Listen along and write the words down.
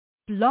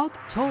Blog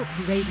Talk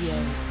Radio.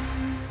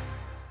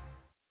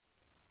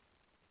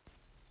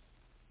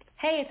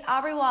 Hey, it's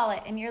Aubrey Wallet,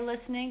 and you're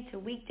listening to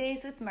Weekdays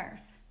with Murph.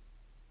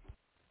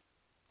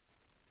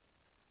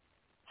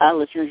 Hi,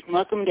 listeners.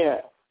 Welcome to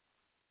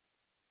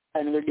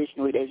another edition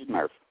of Weekdays with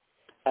Murph.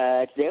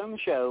 Today on the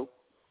show,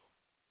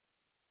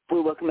 we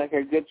welcome back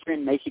our good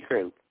friend, Macy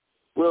Krew.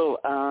 We'll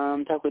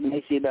talk with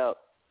Macy about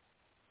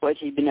what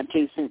she's been up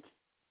to since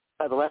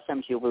the last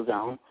time she was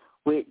on,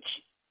 which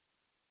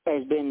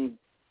has been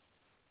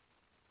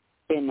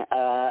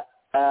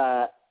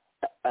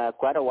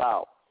quite a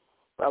while.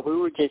 We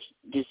were just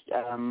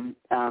talking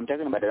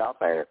about it off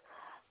air,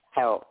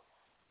 how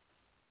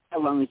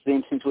long it's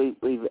been since we've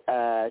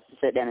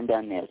sat down and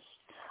done this,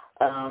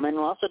 and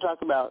we'll also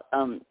talk about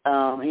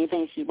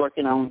anything she's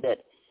working on that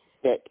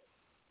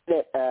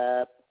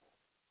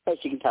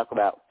she can talk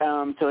about.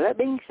 So that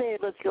being said,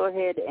 let's go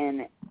ahead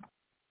and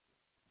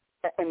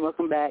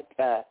welcome back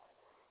our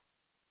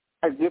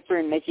good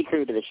friend Macy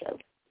Krew to the show.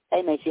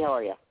 Hey, Macy, how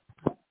are you?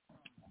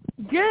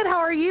 Good. How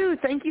are you?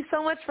 Thank you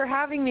so much for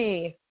having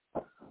me.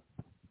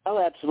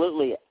 Oh,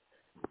 absolutely.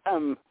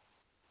 Thank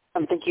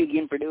you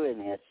again for doing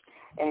this.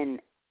 And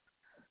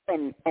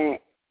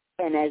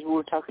as we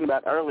were talking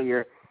about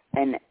earlier,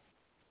 and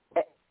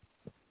as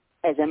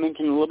I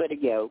mentioned a little bit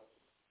ago,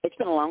 it's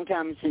been a long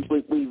time since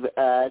we've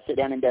sat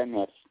down and done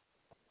this.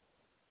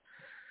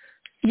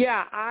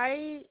 Yeah,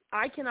 I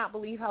cannot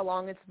believe how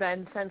long it's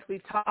been since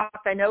we've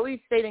talked. I know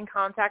we've stayed in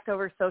contact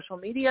over social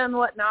media and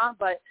whatnot,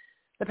 but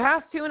the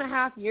past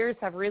 2.5 years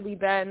have really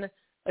been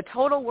a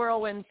total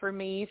whirlwind for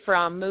me,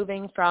 from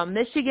moving from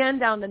Michigan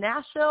down to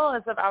Nashville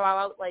as of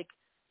about like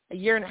a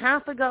 1.5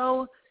 years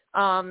ago,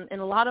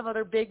 and a lot of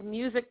other big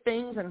music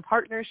things and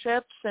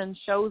partnerships and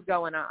shows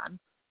going on.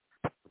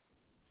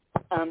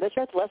 That's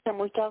right. The last time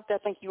we talked, I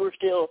think you were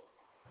still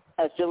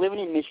living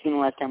in Michigan the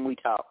last time we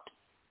talked.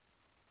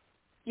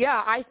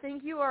 Yeah, I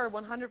think you are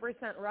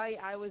 100% right.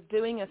 I was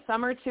doing a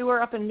summer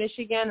tour up in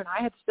Michigan, and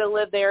I had still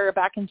lived there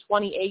back in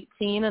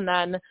 2018, and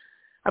then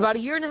about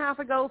 1.5 years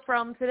ago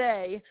from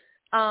today,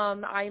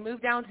 I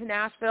moved down to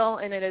Nashville,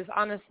 and it is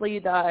honestly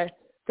the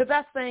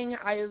best thing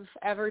I've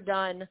ever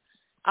done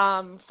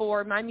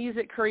for my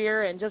music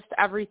career and just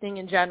everything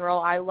in general.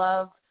 I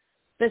love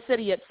the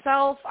city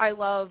itself. I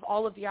love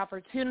all of the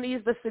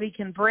opportunities the city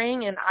can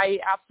bring, and I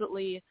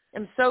absolutely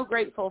am so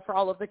grateful for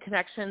all of the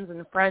connections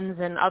and friends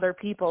and other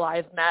people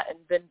I've met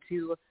and been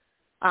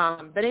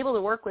able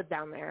to work with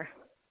down there.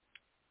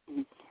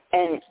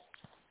 And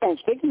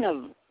speaking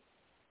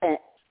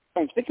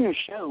of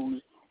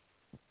shows,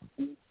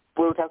 we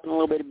were talking a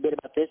little bit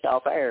about this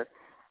off air.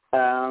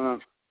 You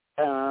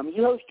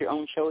host your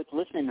own show at the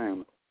Listening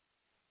Room.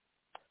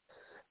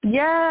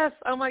 Yes.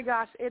 Oh, my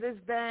gosh. It has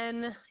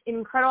been an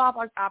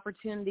incredible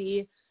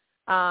opportunity.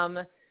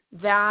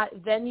 That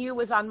venue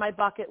was on my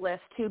bucket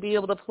list to be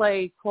able to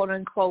play, quote,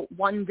 unquote,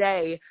 one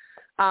day.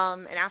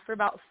 And after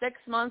about 6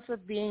 months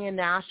of being in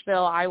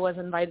Nashville, I was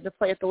invited to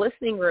play at the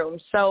Listening Room.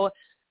 So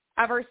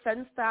ever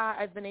since that,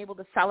 I've been able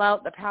to sell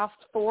out the past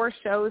 4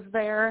 shows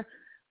there.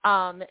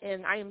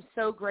 And I am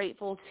so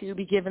grateful to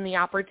be given the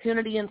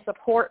opportunity and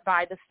support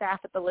by the staff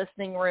at the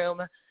Listening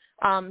Room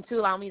to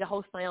allow me to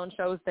host my own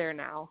shows there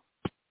now.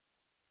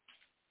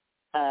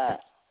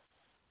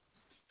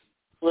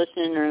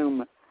 Listening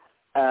Room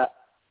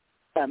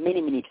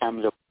many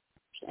times over,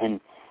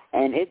 and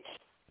it's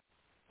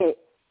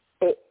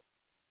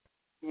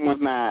one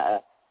of my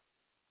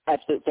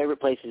absolute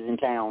favorite places in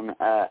town.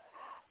 As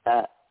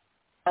a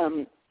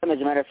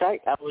matter of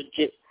fact, I was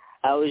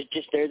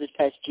just there this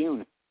past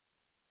June.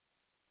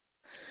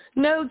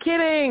 No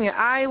kidding.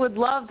 I would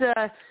love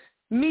to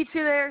meet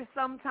you there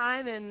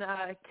sometime and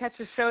catch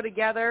a show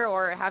together,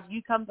 or have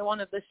you come to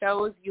one of the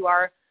shows. You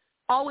are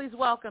always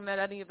welcome at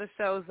any of the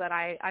shows that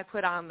I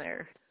put on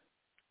there.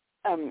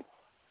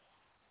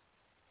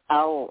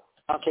 I'll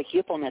take you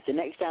up on that the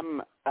next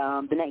time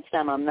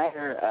I'm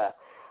there,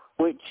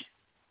 which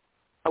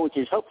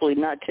is hopefully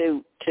not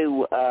too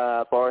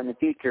far in the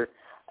future.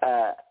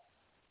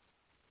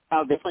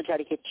 I'll definitely try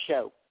to hit the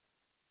show.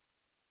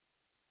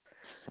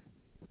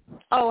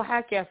 Oh,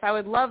 heck yes. I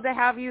would love to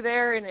have you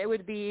there, and it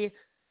would be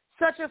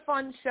such a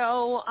fun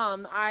show.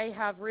 I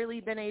have really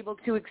been able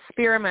to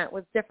experiment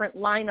with different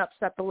lineups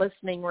at the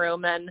Listening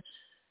Room, and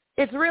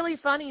it's really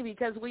funny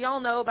because we all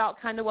know about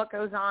kind of what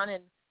goes on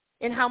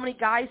and how many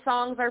guy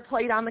songs are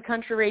played on the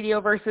country radio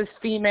versus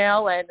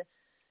female, and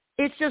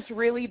it's just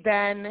really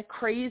been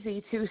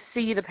crazy to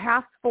see the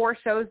past 4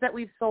 shows that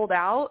we've sold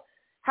out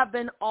have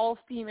been all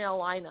female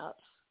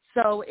lineups.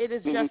 So it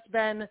has just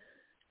been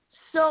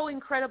so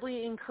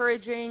incredibly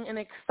encouraging and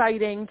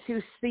exciting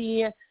to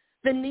see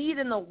the need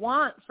and the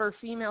want for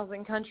females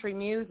in country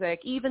music.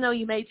 Even though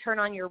you may turn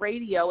on your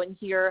radio and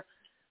hear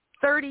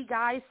 30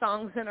 guy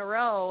songs in a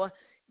row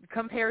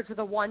compared to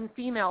the one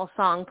female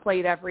song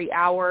played every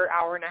hour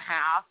and a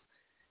half,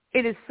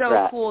 it is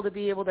so cool to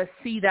be able to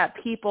see that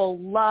people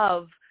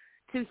love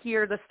to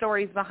hear the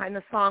stories behind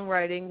the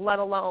songwriting, let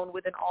alone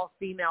with an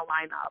all-female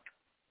lineup.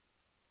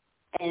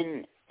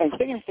 And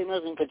speaking of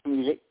females in country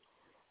music,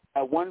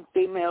 one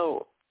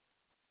female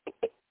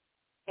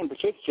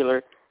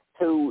particular,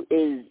 who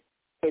is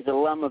an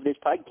alum of this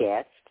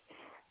podcast.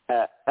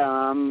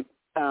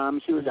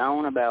 She was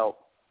on about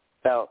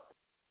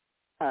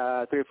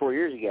 3 or 4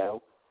 years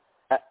ago.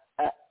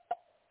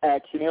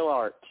 Nail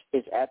Art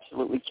is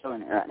absolutely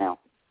killing it right now.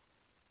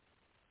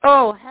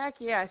 Oh, heck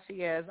yeah,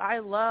 she is. I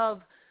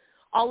love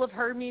all of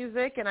her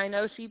music, and I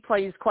know she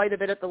plays quite a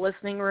bit at the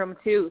listening room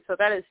too. So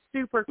that is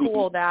super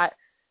cool that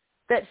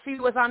she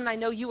was on. And I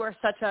know you are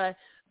such a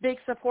big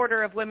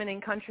supporter of women in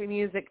country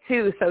music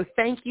too. So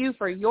thank you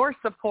for your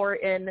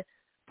support in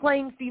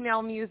playing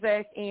female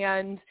music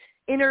and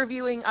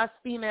interviewing us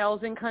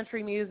females in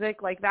country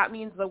music. Like, that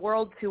means the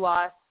world to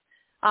us,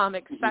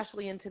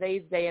 especially in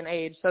today's day and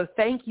age. So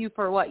thank you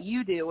for what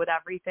you do with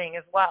everything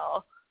as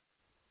well.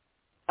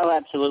 Oh,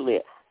 absolutely.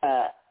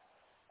 I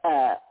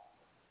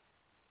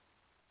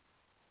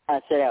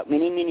set out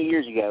many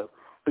years ago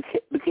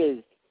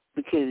because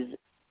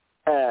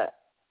I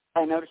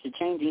noticed a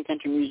change in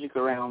country music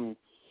around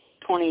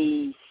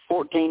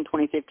 2014,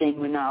 2015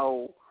 when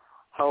the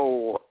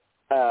whole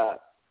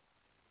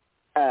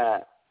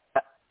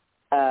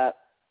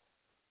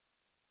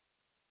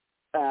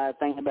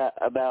thing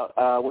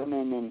about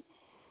women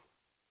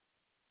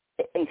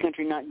in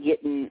country not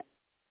getting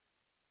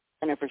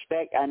enough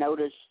respect. I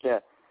noticed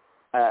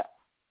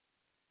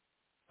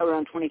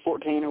around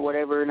 2014 or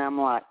whatever, and I'm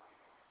like,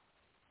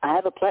 I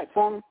have a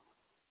platform,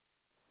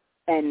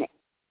 and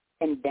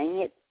dang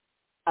it,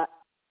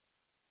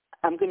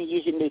 I'm going to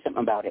use it and do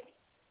something about it.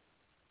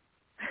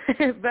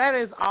 That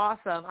is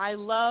awesome. I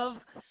love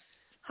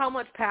how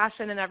much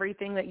passion and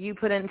everything that you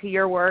put into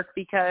your work,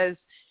 because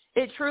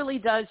it truly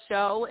does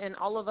show, and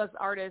all of us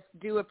artists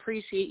do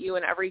appreciate you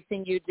and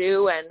everything you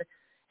do,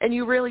 and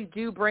you really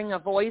do bring a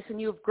voice, and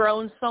you've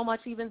grown so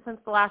much even since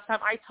the last time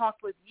I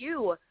talked with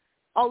you.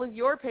 All of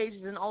your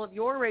pages and all of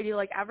your radio,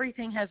 like,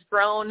 everything has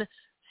grown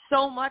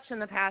so much in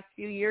the past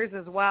few years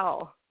as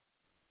well.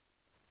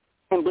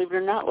 And believe it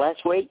or not,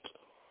 last week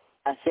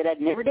I said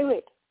I'd never do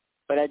it,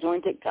 but I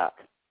joined TikTok.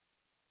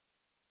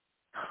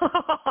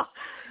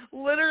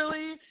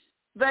 Literally,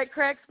 that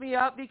cracks me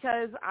up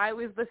because I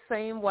was the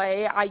same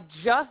way. I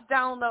just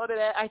downloaded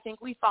it. I think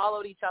we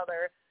followed each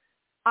other.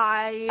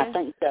 I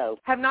think so.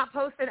 Have not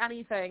posted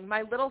anything.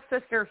 My little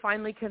sister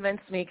finally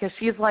convinced me because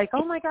she's like,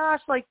 oh, my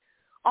gosh, like,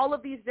 all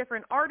of these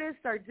different artists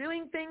are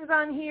doing things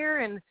on here,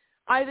 and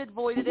I've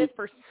avoided it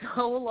for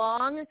so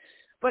long,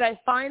 but I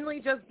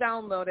finally just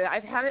downloaded it.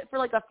 I've had it for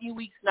like a few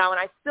weeks now, and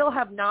I still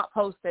have not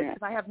posted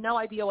because I have no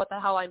idea what the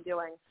hell I'm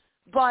doing.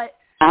 But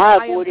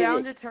I am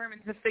down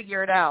determined to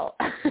figure it out.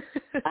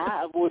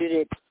 I avoided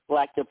it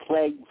like the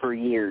plague for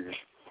years.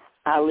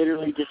 I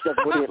literally just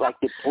avoided it like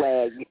the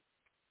plague.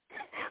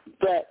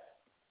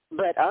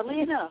 But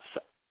oddly enough,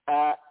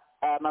 my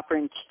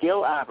friend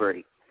Still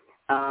Ivory,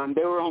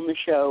 they were on the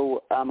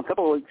show a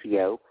couple of weeks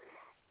ago,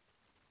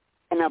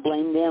 and I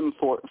blame them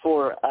for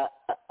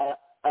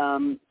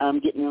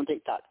getting me on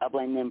TikTok. I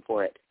blame them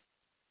for it.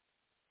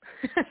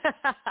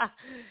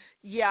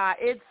 Yeah,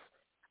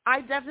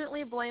 I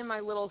definitely blame my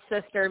little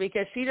sister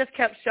because she just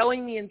kept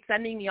showing me and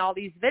sending me all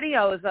these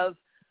videos of,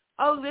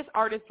 oh, this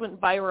artist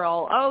went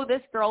viral. Oh,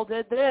 this girl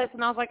did this.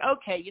 And I was like,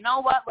 okay, you know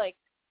what? Like,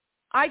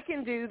 I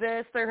can do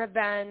this. There have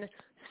been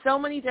so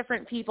many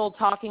different people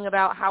talking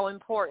about how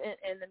important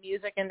in the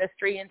music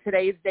industry in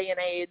today's day and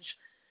age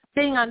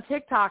being on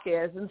TikTok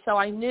is. And so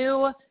I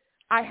knew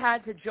I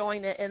had to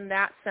join it in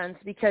that sense,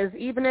 because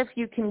even if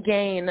you can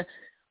gain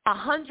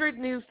 100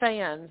 new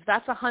fans,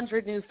 that's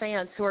 100 new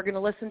fans who are going to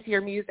listen to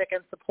your music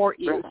and support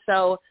you.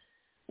 So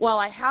while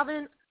I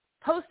haven't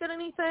posted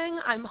anything,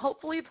 I'm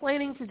hopefully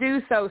planning to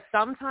do so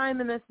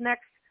sometime in this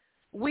next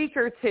week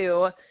or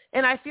two.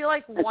 And I feel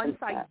like once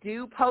I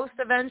do post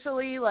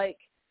eventually, like,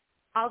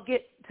 I'll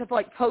get to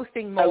like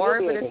posting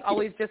more, but it's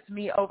always just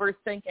me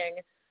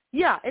overthinking.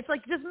 Yeah, it's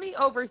like just me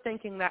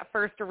overthinking that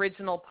first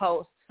original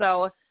post.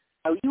 So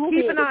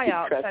keep an eye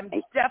out. I'm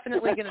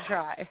definitely going to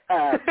try.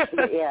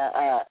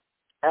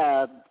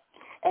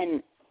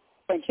 And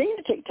speaking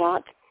of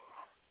TikTok,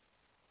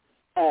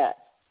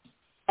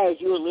 as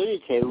you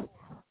alluded to,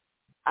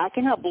 I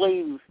cannot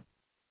believe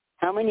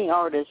how many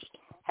artists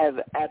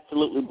have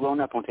absolutely blown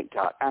up on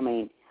TikTok. I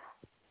mean,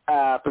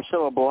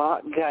 Priscilla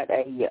Block got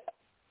a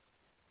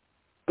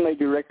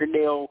major record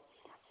deal.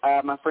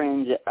 My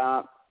friends,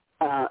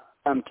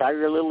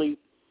 Tiger Lily,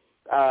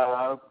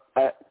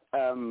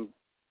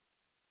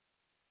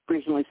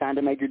 recently signed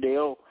a major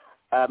deal.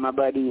 My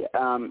buddy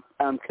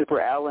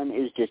Cooper Allen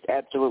is just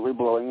absolutely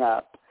blowing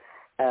up.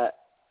 And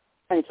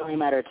it's only a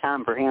matter of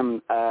time for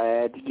him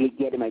to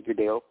get a major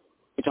deal.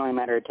 It's only a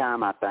matter of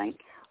time, I think.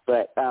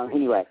 But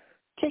anyway,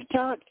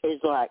 TikTok is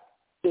like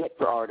it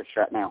for artists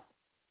right now.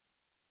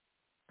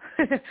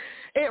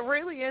 It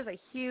really is a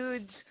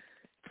huge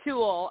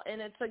tool,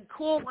 and it's a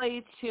cool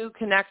way to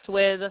connect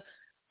with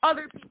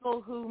other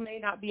people who may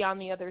not be on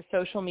the other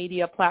social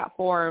media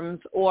platforms,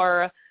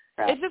 or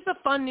it's just a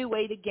fun new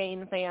way to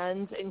gain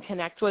fans and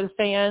connect with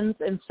fans.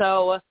 And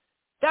so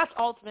that's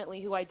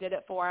ultimately who I did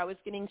it for. I was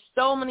getting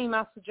so many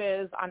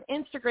messages on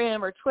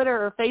Instagram or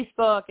Twitter or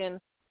Facebook, and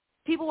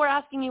people were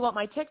asking me what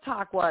my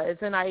TikTok was,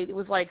 and I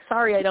was like,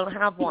 sorry, I don't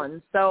have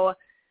one. So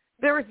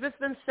there's just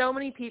been so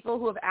many people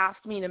who have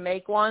asked me to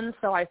make one.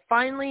 So I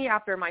finally,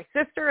 after my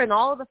sister and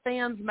all of the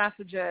fans'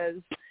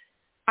 messages,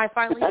 I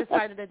finally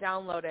decided to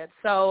download it.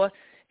 So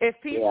if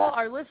people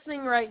are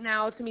listening right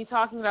now to me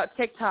talking about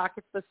TikTok,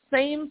 it's the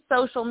same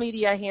social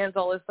media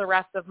handle as the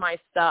rest of my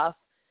stuff.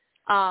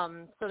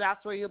 So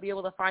that's where you'll be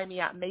able to find me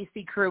at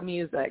Macy Krew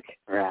Music.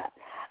 Right.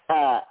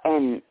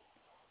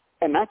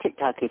 And my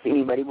TikTok, if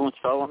anybody wants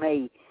to follow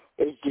me,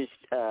 is just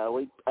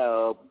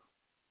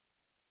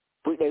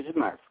Weekdays with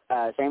Murph.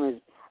 Same as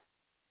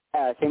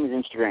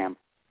Instagram.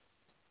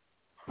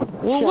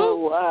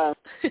 Woo-woo.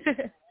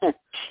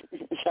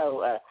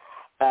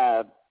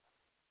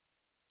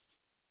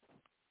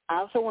 I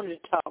also wanted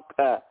to talk,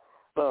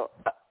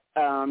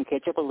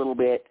 catch up a little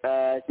bit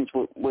since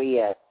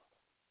we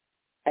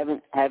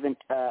haven't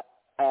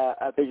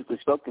physically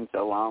spoken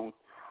so long.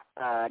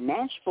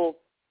 Nashville,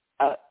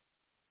 the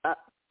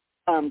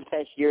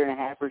past year and a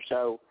half or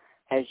so,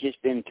 has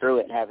just been through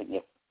it, haven't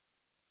you?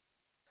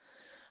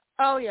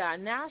 Oh, yeah.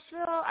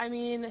 Nashville, I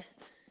mean,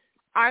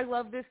 I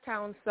love this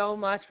town so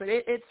much, but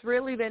it's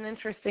really been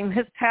interesting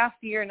this past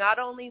year, not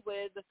only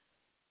with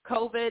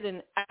COVID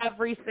and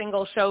every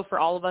single show for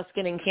all of us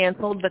getting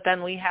canceled, but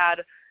then we had,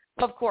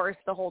 of course,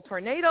 the whole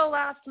tornado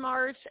last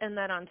March, and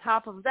then on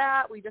top of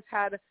that, we just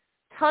had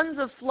tons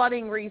of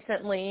flooding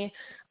recently,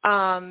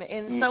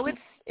 and so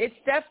it's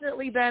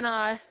definitely been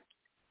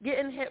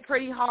getting hit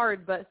pretty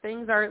hard, but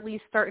things are at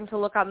least starting to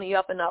look on the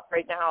up and up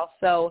right now,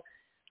 so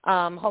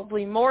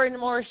hopefully more and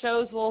more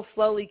shows will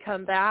slowly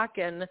come back.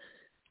 And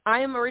I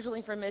am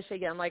originally from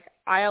Michigan. Like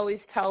I always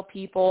tell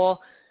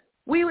people,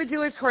 we would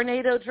do a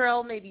tornado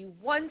drill maybe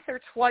once or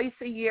twice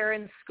a year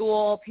in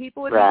school.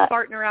 People would be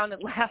farting around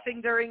and laughing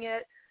during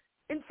it.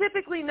 And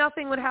typically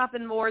nothing would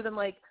happen more than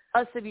like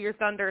a severe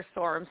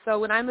thunderstorm. So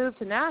when I moved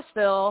to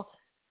Nashville,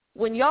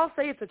 when y'all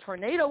say it's a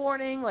tornado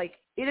warning, like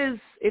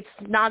it's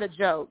not a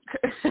joke.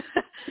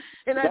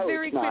 And I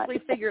very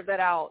quickly figured that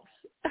out.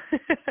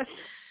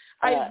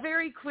 I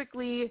very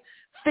quickly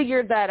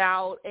figured that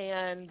out,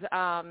 and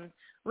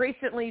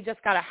recently just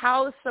got a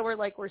house, so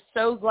we're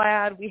so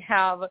glad we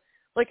have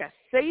like a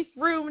safe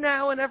room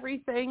now and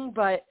everything,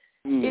 but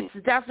it's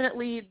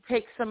definitely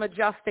takes some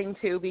adjusting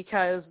to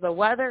because the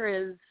weather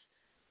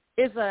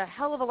is a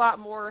hell of a lot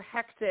more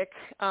hectic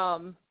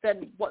than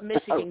what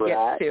Michigan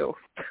gets to.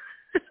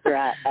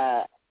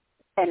 Right.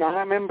 And I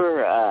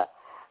remember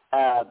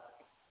I've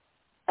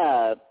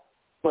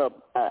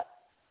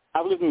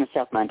lived in the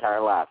South my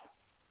entire life.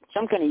 So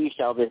I'm kind of used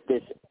to all this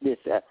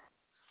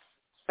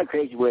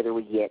crazy weather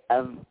we get.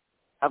 I've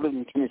lived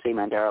in Tennessee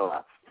my entire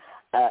life.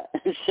 I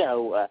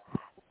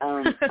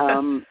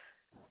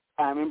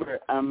remember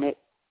it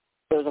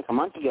was like a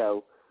month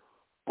ago.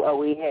 Well,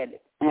 we had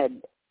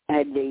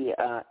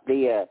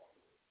the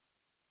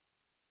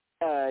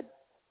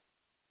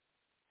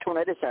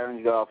tornado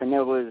sirens go off, and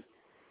there was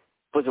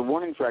a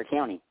warning for our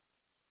county.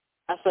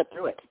 I slept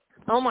through it.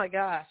 Oh my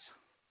gosh!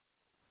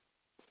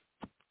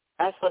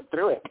 I slept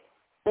through it.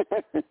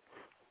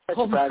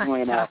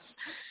 Surprisingly enough.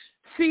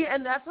 See,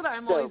 and that's what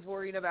I'm always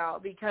worried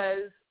about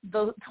because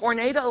the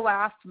tornado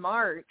last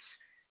March,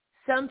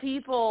 some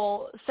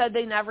people said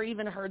they never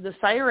even heard the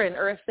siren,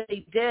 or if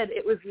they did,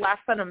 it was less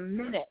than a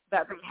minute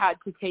that they had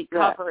to take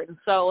cover. And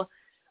so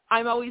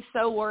I'm always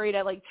so worried.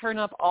 I turn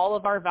up all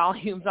of our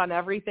volumes on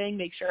everything,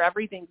 make sure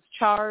everything's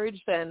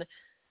charged. And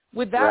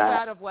with that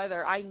bad of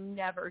weather, I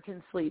never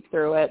can sleep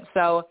through it.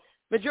 So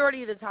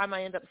majority of the time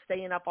I end up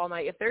staying up all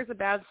night. If there's a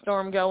bad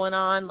storm going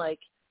on,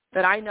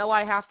 that I know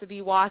I have to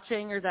be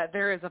watching or that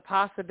there is a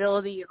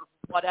possibility or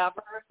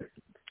whatever,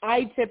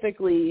 I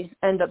typically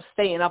end up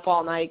staying up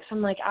all night.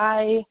 Cause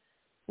I'm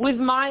with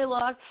my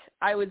luck,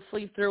 I would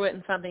sleep through it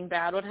and something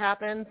bad would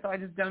happen. So I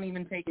just don't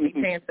even take any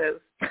chances.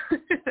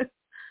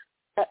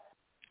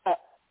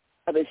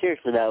 But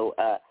seriously though,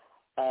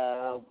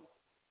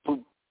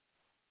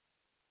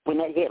 when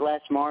that hit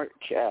last March,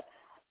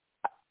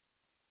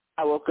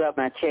 I woke up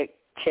and I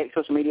checked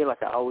social media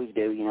like I always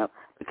do,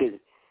 because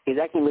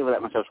I can't live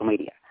without my social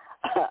media.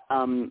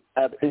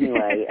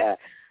 Anyway,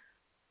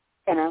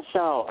 and I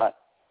saw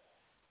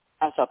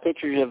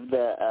pictures of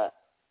the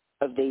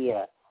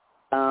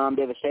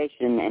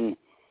devastation and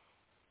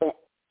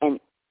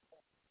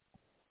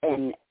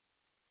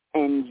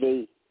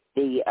the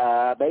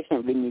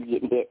basement venue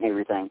getting hit and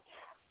everything.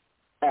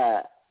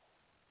 I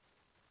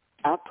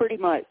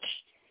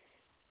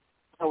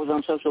was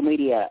on social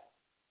media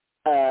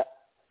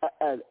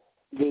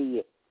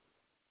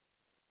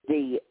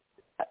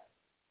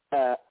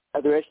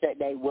the rest of that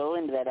day, well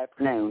into that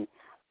afternoon,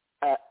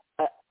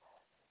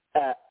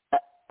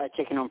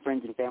 checking on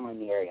friends and family in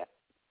the area.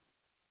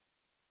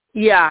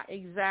 Yeah,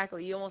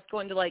 exactly. You almost go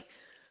into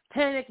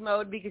panic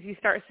mode because you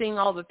start seeing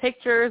all the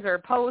pictures or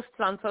posts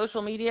on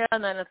social media,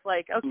 and then it's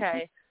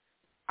okay,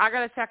 I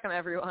got to check on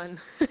everyone.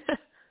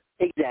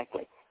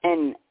 Exactly.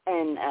 And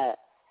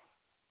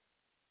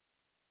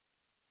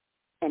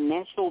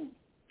Nashville,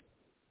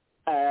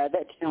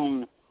 that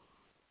town,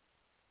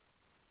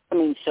 I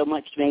mean, so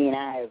much to me, and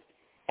I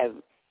have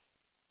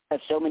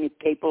so many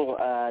people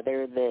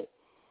there that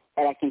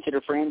I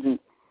consider friends, and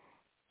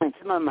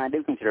some of them I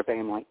do consider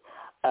family.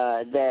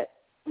 That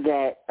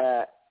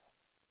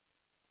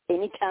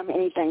anytime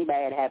anything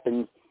bad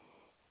happens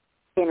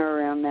in or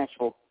around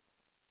Nashville,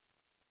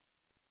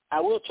 I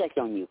will check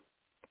on you.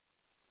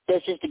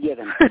 That's just a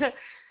given.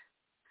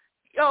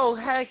 Oh,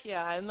 heck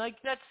yeah. And, like,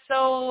 that's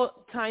so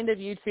kind of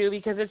you, too,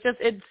 because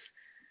it's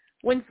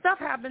when stuff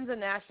happens in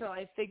Nashville,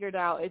 I figured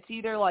out it's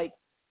either, like,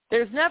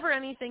 there's never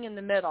anything in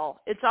the middle.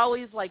 It's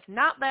always, like,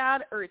 not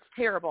bad or it's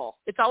terrible.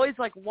 It's always,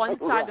 like, one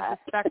side of the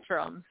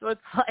spectrum. So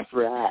it's like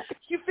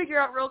you figure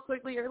out real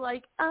quickly, you're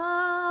like,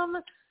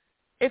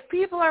 if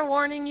people are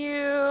warning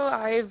you,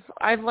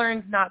 I've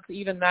learned not to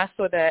even mess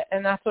with it.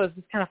 And that's what's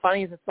kind of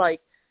funny is it's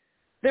like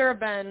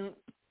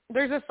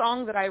there's a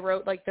song that I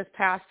wrote, like, this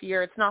past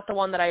year. It's not the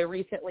one that I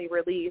recently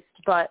released,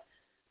 but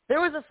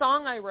there was a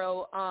song I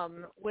wrote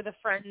with a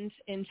friend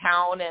in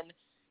town, and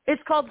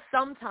it's called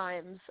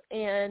Sometimes,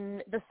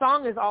 and the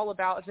song is all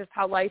about just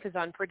how life is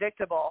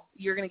unpredictable.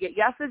 You're going to get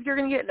yeses, you're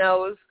going to get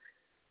nos,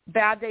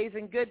 bad days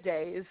and good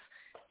days,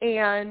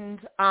 and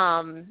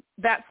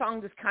that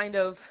song just kind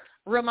of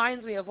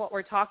reminds me of what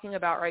we're talking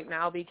about right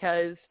now,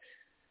 because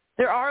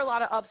there are a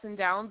lot of ups and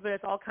downs, but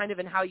it's all kind of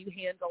in how you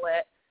handle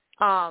it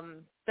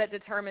that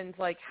determines,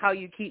 like, how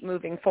you keep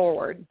moving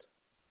forward.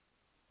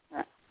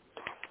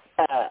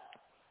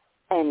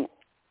 And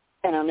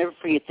I'll never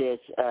forget this.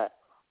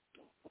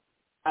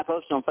 I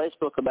posted on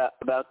Facebook about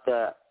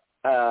the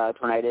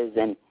tornadoes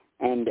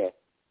and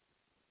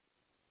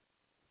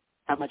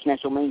how much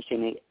Nashville means to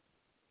me.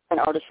 An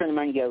artist friend of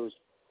mine goes,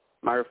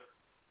 Murph,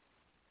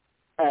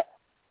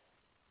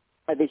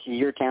 this is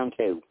your town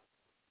too.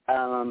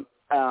 You're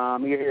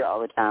here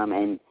all the time,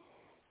 and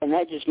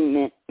that just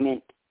meant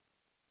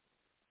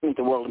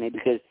the world to me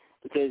because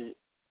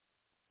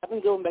I've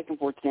been going back and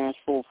forth to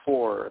Nashville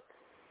for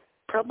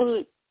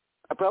probably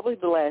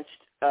the last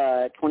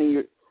 20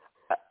 years.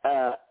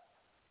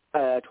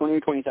 20 or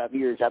 25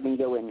 years, I've been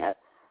going back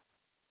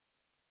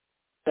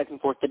and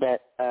forth to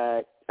that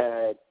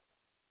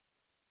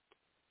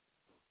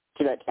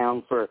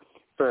town for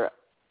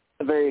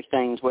various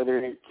things, whether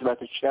it's about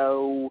the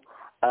show,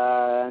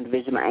 to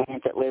visit my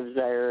aunt that lives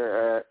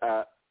there,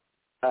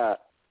 or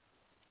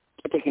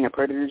taking a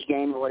Predators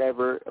game or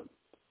whatever.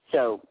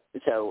 So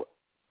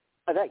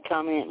that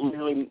comment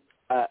really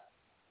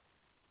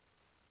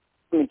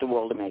meant the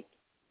world to me.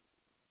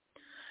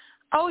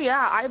 Oh,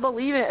 yeah, I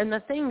believe it. And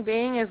the thing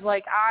being is,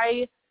 like,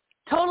 I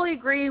totally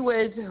agree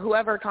with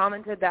whoever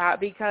commented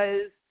that,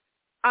 because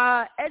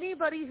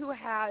anybody who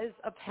has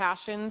a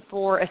passion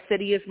for a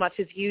city as much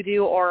as you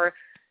do, or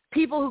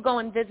people who go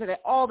and visit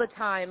it all the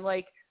time,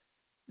 like,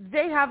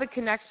 they have a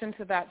connection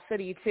to that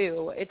city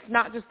too. It's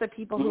not just the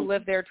people who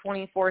live there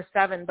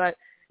 24/7, but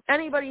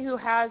anybody who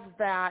has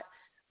that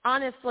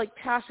honest, like,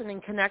 passion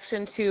and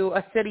connection to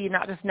a city,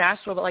 not just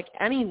Nashville, but, like,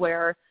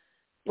 anywhere,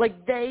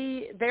 like,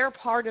 they're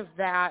part of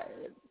that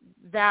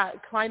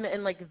climate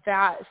and, like,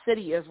 that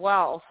city as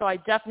well. So I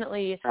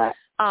definitely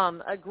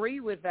agree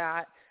with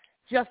that,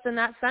 just in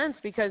that sense,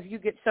 because you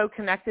get so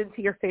connected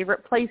to your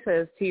favorite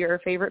places, to your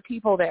favorite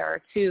people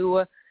there,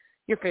 to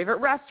your favorite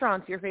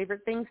restaurants, your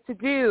favorite things to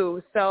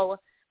do. So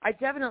I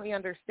definitely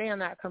understand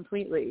that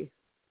completely.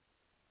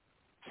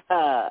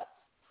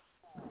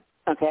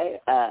 Okay.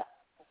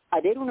 I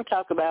did want to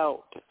talk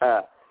about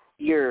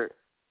your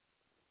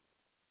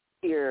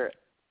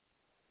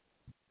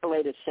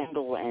latest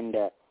single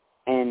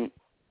and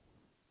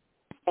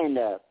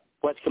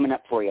what's coming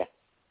up for you.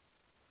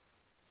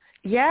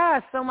 Yeah,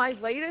 so my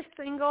latest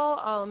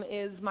single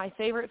is my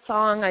favorite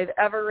song I've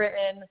ever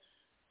written.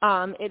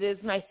 It is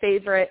my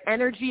favorite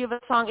energy of a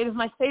song. It is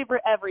my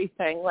favorite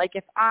everything. Like,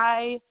 if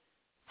I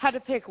had to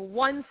pick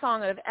one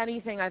song out of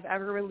anything I've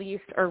ever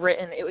released or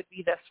written, it would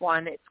be this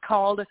one. It's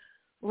called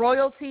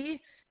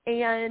Royalty,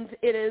 and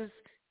it is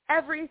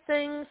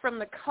everything from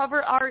the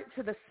cover art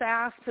to the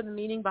sass to the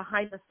meaning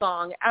behind the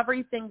song,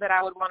 everything that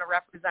I would want to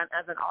represent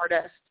as an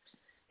artist.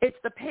 It's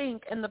the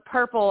pink and the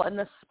purple and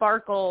the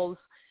sparkles,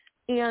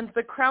 and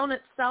the crown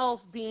itself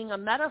being a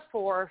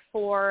metaphor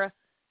for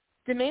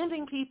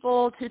demanding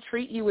people to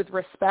treat you with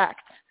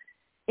respect.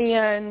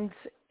 And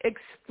it's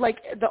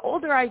like, the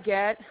older I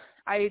get,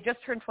 I just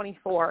turned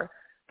 24,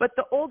 but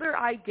the older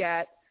I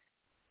get,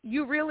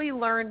 you really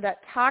learn that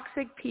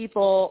toxic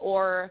people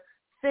or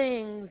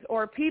things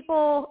or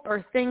people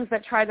or things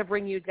that try to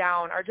bring you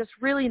down are just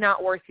really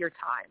not worth your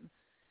time.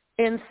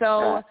 And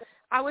so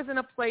I was in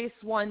a place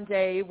one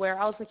day where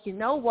I was like, you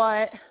know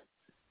what,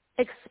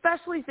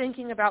 especially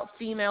thinking about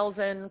females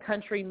in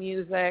country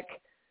music,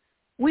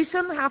 we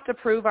shouldn't have to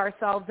prove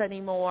ourselves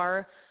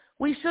anymore.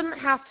 We shouldn't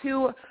have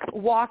to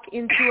walk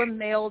into a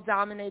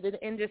male-dominated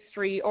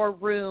industry or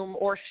room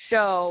or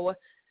show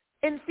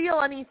and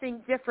feel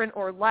anything different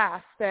or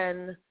less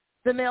than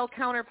the male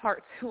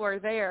counterparts who are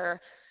there.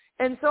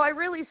 And so I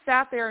really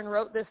sat there and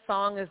wrote this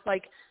song as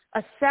like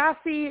a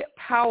sassy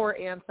power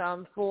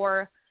anthem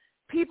for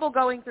people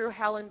going through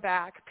hell and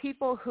back,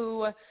 people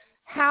who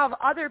have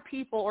other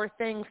people or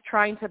things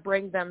trying to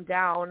bring them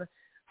down,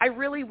 I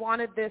really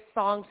wanted this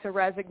song to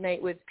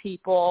resonate with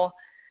people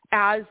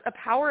as a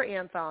power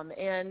anthem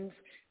and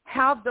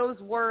have those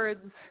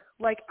words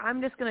like,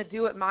 I'm just going to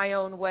do it my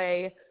own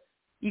way.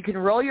 You can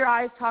roll your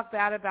eyes, talk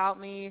bad about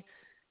me.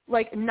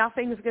 Like,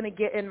 nothing's going to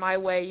get in my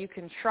way. You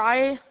can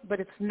try, but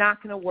it's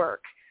not going to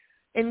work.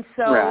 And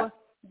so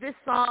this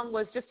song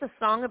was just a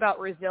song about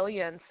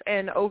resilience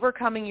and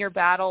overcoming your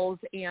battles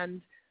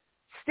and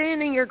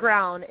standing your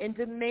ground and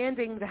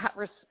demanding that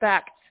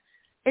respect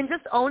and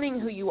just owning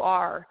who you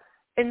are.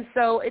 And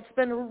so it's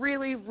been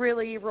really,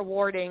 really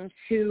rewarding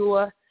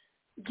to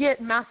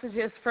get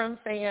messages from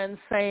fans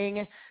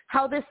saying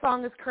how this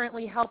song is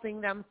currently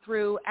helping them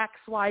through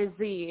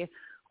XYZ,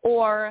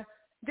 or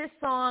this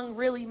song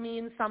really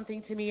means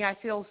something to me. I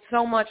feel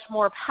so much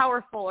more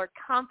powerful or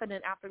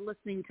confident after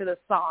listening to this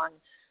song.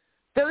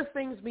 Those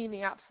things mean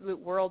the absolute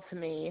world to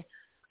me,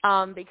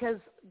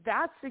 because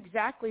that's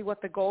exactly what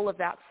the goal of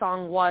that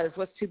song was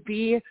to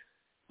be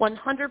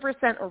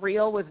 100%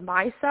 real with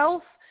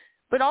myself,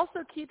 but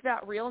also keep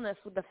that realness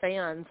with the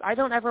fans. I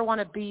don't ever want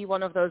to be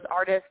one of those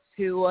artists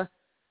who,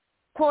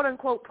 quote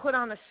unquote, put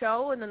on a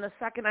show and then the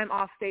second I'm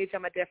off stage,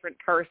 I'm a different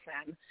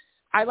person.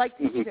 I like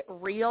to keep it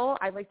real.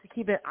 I like to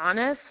keep it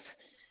honest.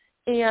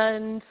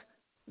 And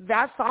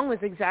that song was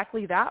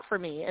exactly that for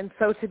me. And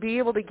so to be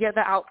able to get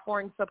the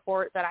outpouring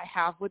support that I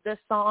have with this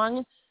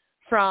song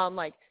from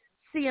like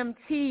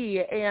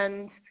CMT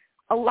and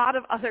a lot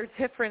of other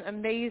different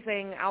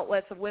amazing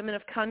outlets of women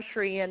of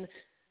country and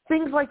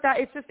things like that,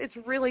 it's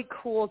really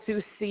cool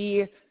to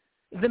see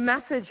the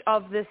message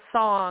of this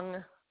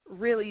song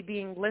really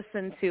being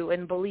listened to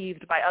and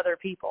believed by other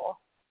people.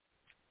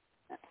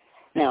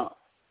 Now,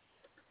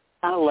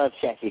 I love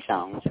sassy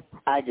songs.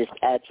 I just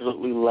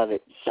absolutely love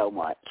it so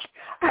much.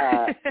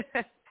 Now,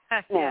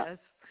 yes.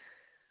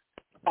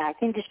 I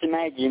can just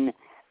imagine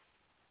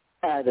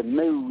the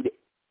mood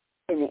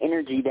and the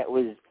energy that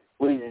was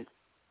in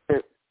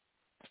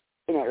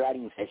that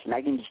writing session.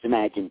 I can just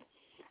imagine.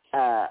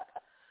 Now,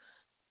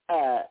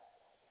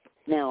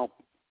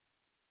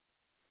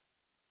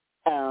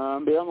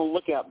 be on the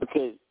lookout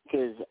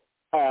because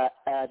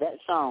that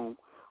song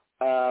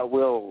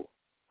will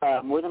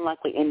more than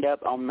likely end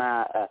up on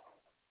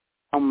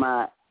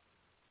my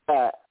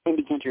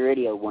indie country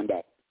radio one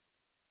day.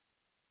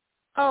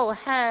 Oh,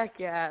 heck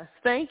yes.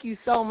 Thank you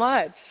so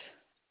much.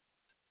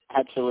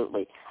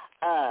 Absolutely.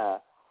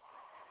 Now,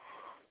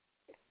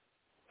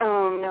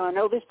 I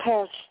know this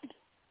past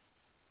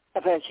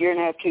year and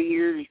a half, 2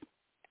 years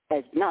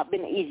has not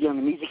been easy on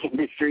the music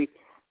industry,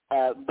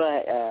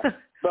 but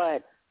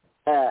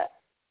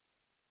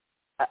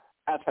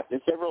I've talked to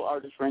several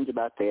artist friends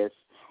about this,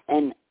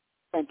 and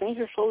things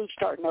are slowly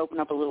starting to open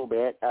up a little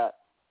bit. A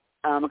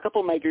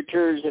couple major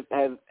tours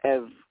have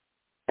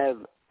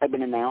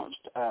been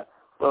announced.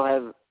 We'll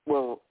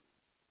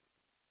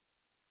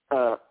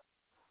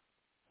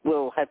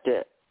have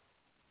to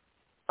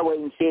wait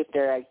and see if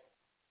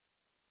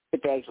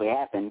they actually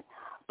happen.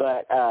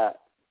 But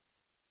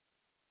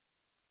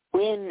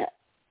when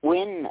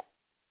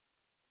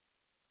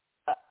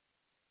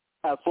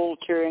full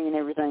touring and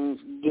everything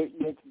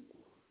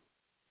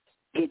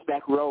gets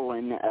back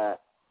rolling, I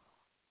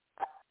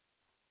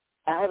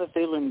have a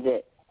feeling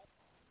that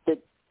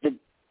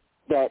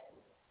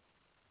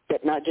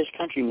not just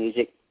country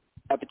music,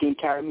 but the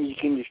entire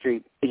music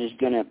industry is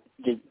just gonna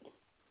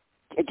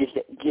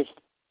just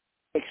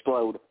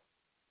explode.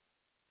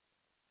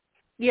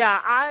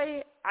 Yeah,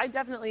 I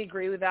definitely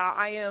agree with that.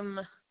 I am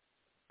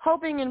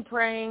hoping and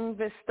praying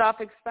this stuff,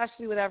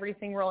 especially with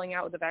everything rolling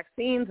out with the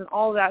vaccines and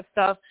all of that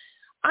stuff,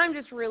 I'm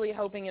just really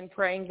hoping and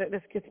praying that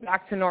this gets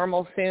back to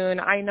normal soon.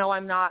 I know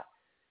I'm not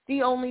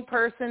the only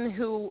person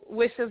who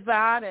wishes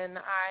that, and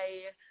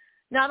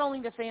not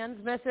only the fans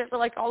miss it, but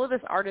like all of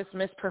us artists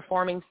miss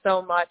performing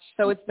so much.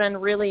 So it's been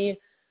really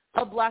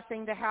a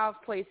blessing to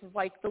have places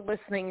like the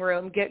Listening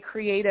Room get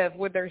creative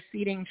with their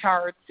seating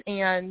charts,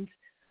 and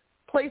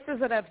places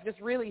that have just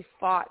really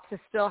fought to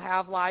still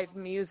have live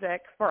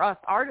music for us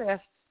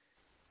artists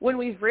when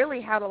we've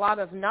really had a lot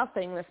of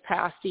nothing this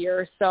past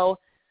year. So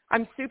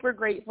I'm super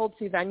grateful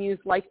to venues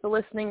like the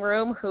Listening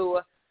Room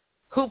who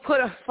put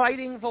a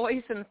fighting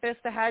voice and fist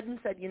ahead and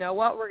said, you know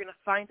what, we're going to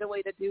find a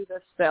way to do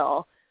this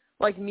still.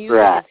 Like, music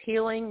is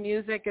healing.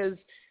 Music is,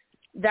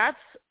 that's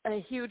a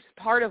huge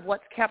part of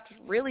what's kept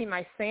really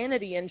my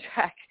sanity in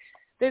check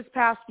this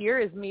past year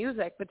is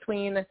music,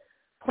 between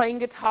playing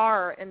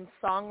guitar and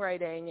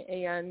songwriting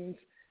and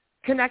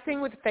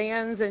connecting with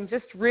fans and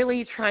just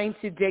really trying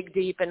to dig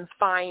deep and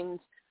find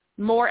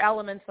more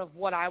elements of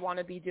what I want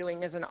to be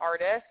doing as an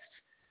artist.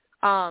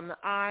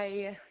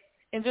 I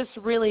am just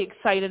really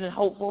excited and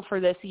hopeful for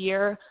this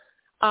year.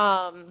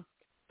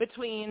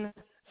 Between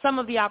some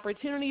of the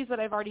opportunities that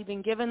I've already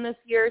been given this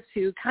year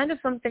to kind of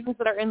some things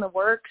that are in the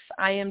works,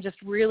 I am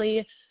just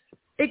really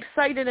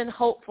excited and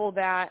hopeful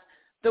that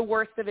the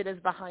worst of it is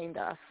behind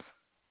us.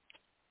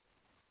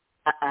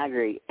 I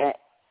agree,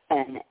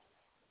 and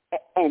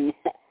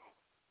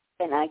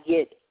I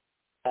get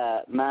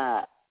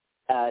my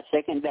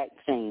second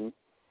vaccine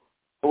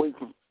a week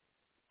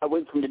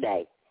from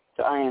today,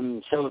 So I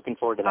am so looking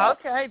forward to that.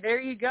 Okay, there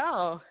you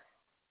go.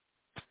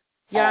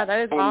 Yeah, that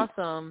is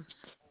awesome.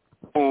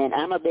 And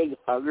I'm a big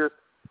hugger.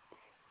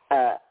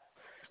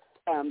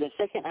 The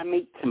second I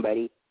meet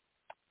somebody,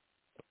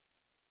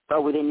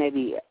 or within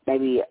maybe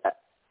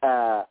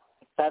 5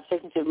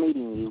 seconds of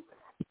meeting you,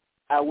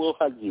 I will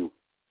hug you.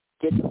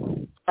 There's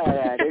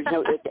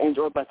no ifs, ands,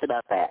 or buts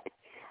about that.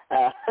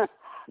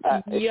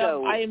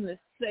 So, I am the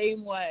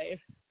same way.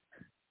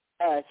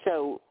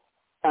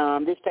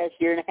 This past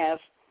year and a half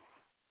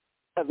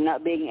of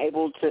not being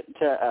able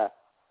to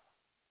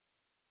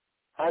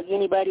hug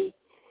anybody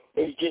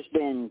has just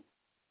been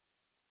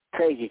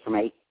crazy for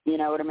me. You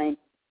know what I mean?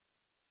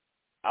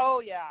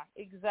 Oh yeah,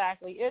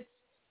 exactly. It's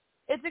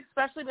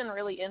especially been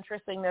really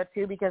interesting though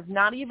too, because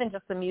not even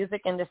just the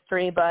music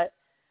industry, but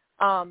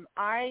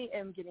I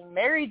am getting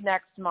married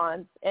next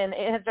month, and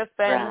it has just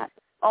been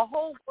a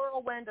whole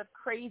whirlwind of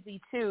crazy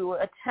too,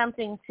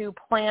 attempting to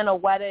plan a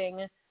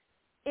wedding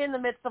in the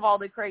midst of all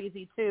the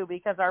crazy too,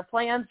 because our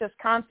plans just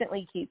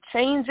constantly keep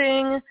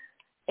changing,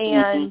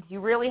 and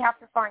you really have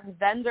to find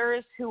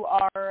vendors who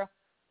are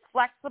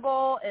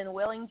flexible and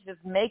willing to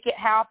just make it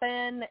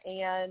happen.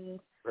 And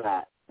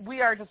we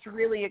are just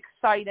really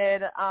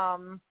excited,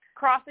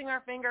 crossing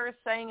our fingers,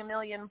 saying a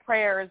million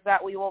prayers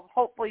that we will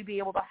hopefully be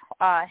able to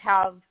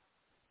have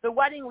the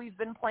wedding we've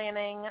been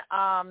planning.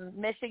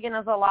 Michigan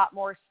is a lot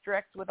more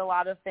strict with a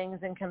lot of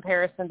things in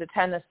comparison to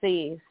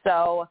Tennessee.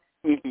 So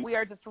we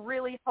are just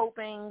really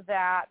hoping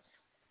that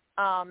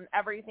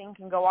everything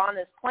can go on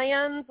as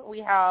planned.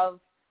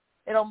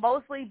 It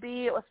was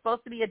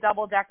supposed to be a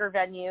double-decker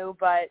venue,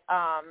 but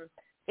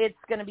it's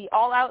going to be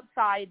all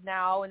outside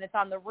now, and it's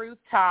on the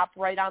rooftop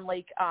right on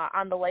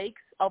the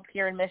lakes up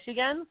here in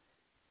Michigan.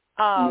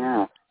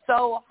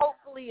 So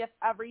hopefully if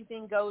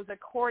everything goes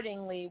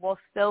accordingly, we'll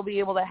still be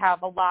able to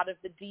have a lot of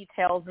the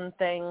details and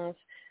things.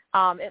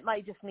 It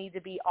might just need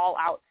to be all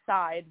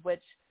outside,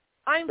 which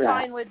I'm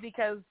fine with,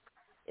 because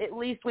at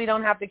least we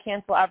don't have to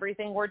cancel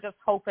everything. We're just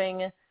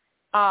hoping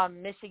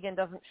Michigan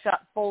doesn't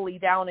shut fully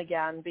down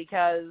again,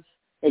 because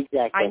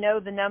I know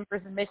the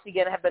numbers in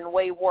Michigan have been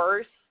way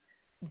worse,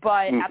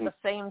 but at the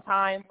same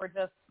time,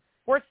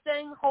 we're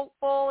staying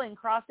hopeful and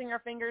crossing our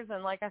fingers,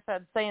 and like I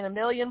said, saying a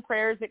million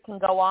prayers it can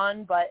go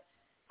on. But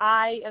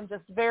I am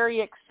just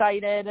very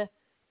excited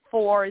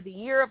for the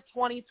year of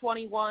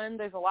 2021.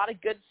 There's a lot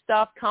of good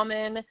stuff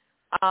coming.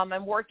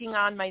 I'm working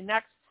on my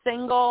next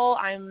single.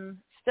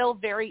 I'm still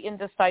very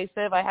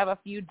indecisive. I have a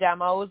few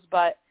demos,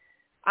 but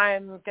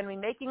I'm going to be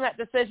making that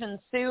decision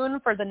soon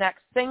for the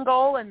next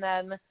single, and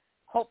then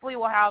hopefully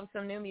we'll have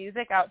some new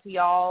music out to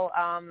y'all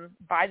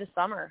by the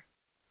summer.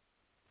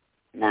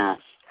 Nice.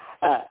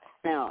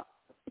 Now,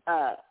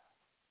 I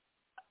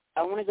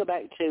want to go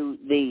back to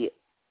the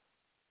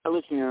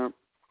listening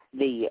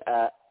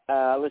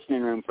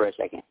room for a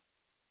second.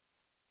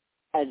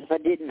 As if I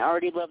didn't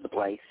already love the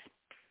place,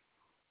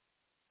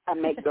 I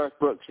met Garth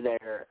Brooks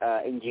there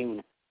in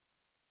June.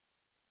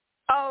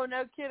 Oh,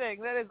 no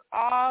kidding. That is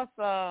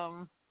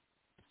awesome.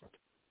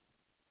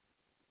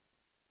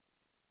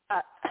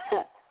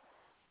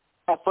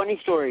 A funny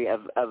story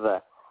of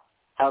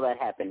how that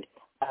happened.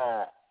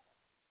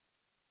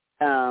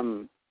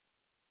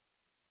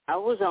 I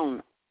was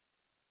on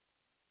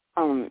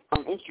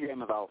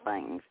Instagram of all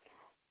things,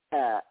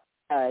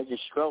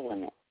 just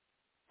scrolling it,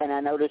 and I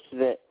noticed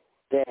that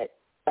the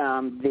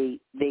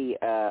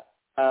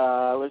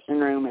listening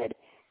room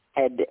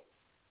had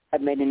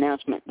made an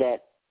announcement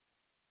that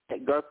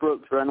Garth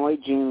Brooks, Runaway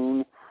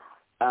June,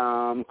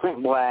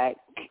 Clint Black,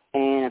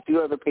 and a few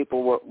other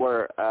people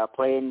were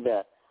playing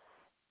the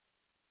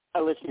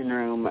listening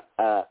room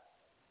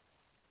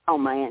on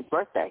my aunt's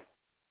birthday,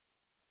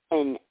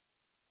 and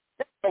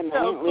my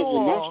aunt lives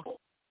in Nashville.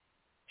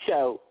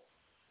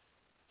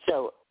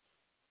 So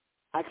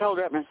I called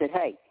her up and I said,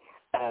 "Hey,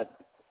 how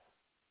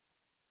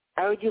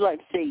would you like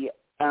to see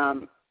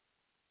Garth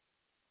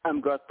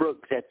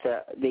Brooks at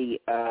the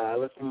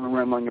listening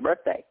room on your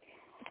birthday?"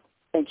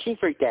 And she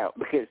freaked out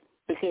because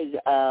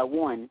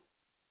one,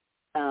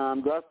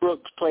 Garth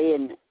Brooks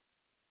playing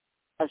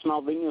a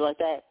small venue like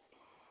that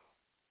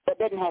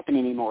doesn't happen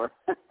anymore.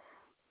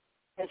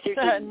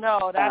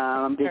 No,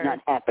 that did not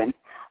happen.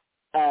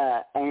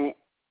 And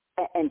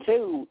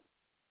two,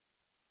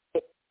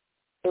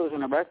 it was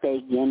on her birthday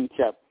again,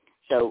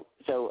 so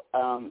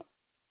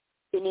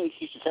any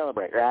excuse to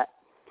celebrate, right?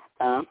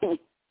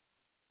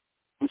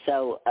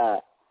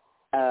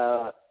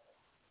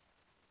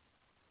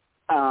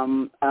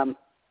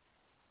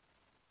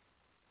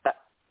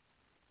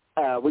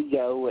 We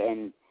go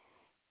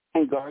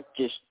and Garth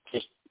just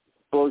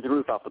blows the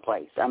roof off the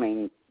place. I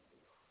mean,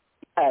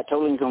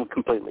 totally and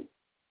completely.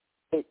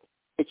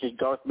 It's just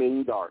Garth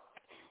being Garth.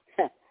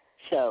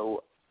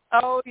 So.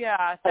 Oh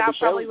yeah, that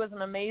probably was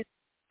an amazing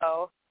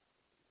show.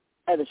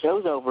 The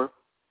show's over.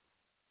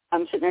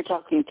 I'm sitting there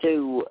talking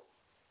to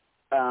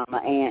my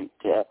aunt,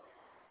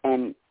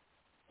 and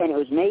it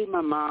was me,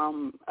 my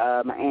mom,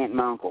 my aunt, and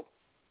my uncle.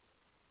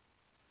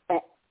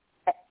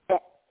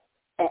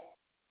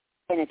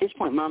 And at this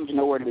point, Mom's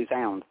nowhere to be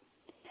found.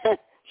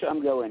 So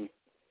I'm going,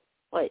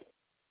 wait,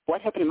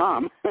 what happened to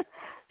Mom?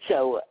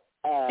 So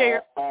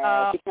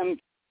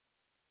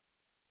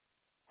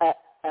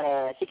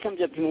she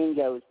comes up to me and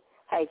goes,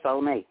 hey,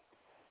 follow me.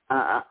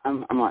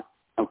 I'm like,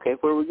 okay,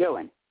 where are we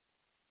going?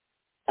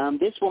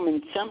 This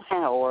woman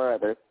somehow or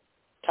other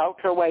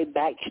talked her way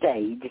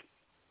backstage.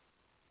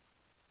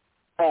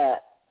 I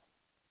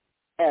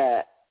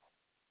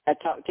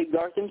talked to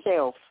Garth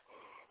himself,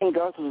 and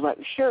Garth was like,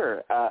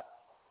 sure,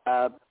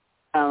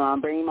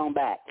 bring him on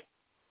back.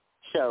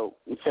 So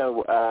we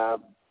go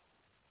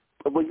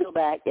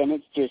back, and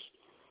it's just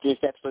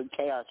absolute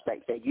chaos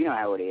backstage. You know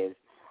how it is.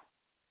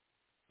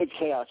 It's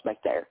chaos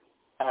back there.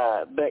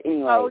 But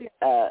anyway,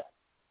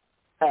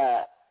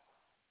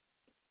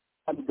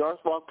 Garth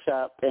walks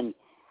up, and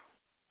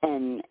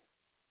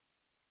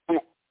I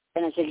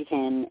shake his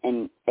hand,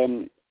 and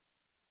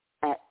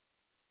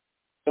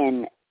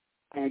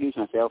introduce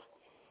myself.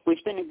 We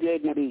spent a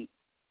good maybe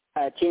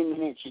 10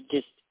 minutes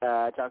just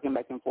talking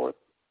back and forth,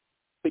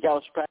 which I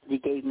was surprised he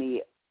gave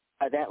me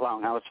that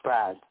long. I was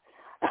surprised.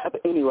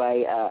 But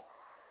anyway,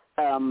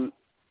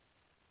 I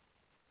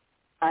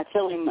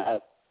tell him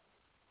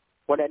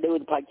what I do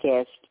with the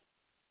podcast,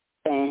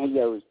 and he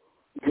goes,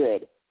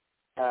 good.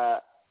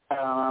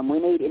 We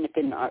need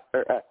independent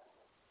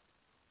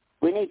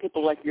we need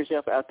people like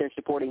yourself out there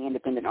supporting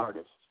independent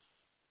artists.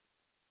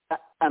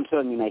 I'm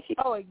telling you, Macy.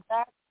 Oh,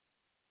 exactly.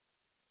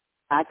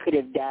 I could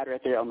have died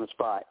right there on the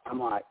spot. I'm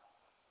like,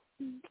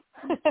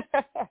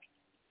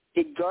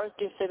 did Garth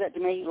just say that to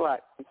me?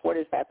 Like, what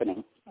is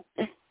happening?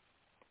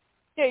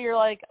 Yeah, you're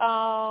like,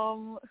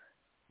 no,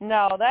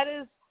 that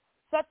is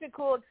such a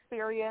cool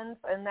experience,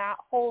 and that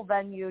whole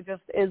venue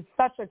just is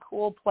such a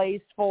cool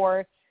place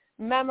for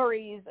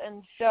memories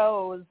and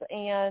shows,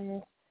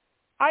 and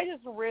I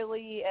just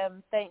really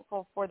am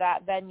thankful for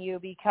that venue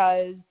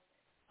because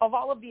of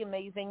all of the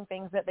amazing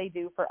things that they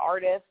do for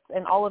artists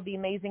and all of the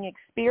amazing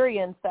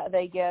experience that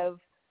they give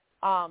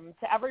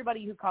to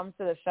everybody who comes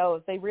to the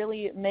shows. They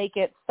really make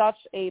it such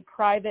a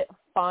private,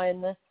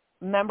 fun,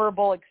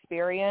 memorable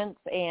experience,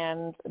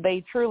 and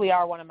they truly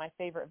are one of my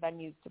favorite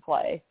venues to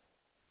play.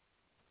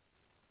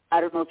 I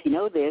don't know if you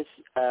know this,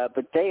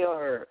 but they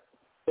are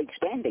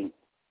expanding,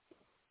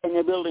 and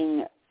they're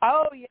building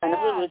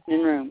another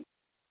listening room.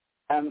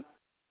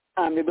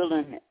 They're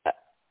building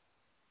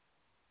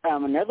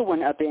another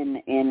one up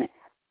in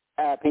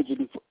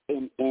Pigeon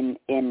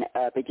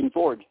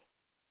Forge.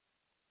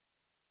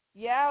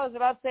 Yeah, I was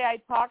about to say I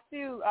talked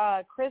to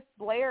Chris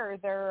Blair,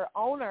 their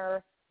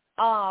owner.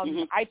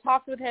 I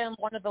talked with him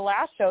one of the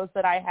last shows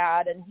that I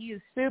had, and he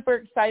is super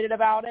excited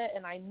about it.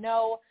 And I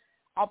know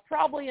I'll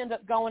probably end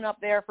up going up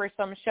there for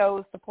some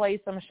shows to play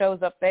some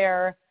shows up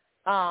there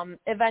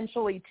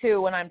eventually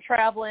too when I'm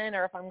traveling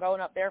or if I'm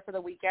going up there for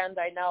the weekend.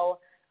 I know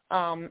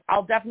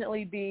I'll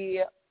definitely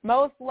be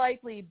most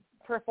likely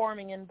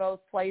performing in both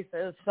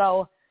places.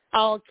 So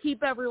I'll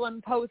keep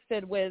everyone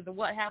posted with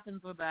what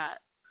happens with that.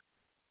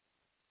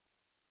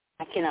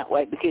 I cannot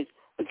wait because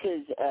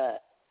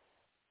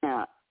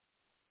now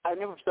I've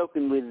never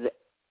spoken with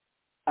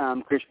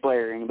Chris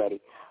Blair or anybody,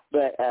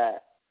 but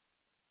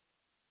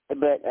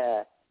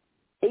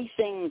he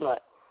seems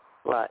like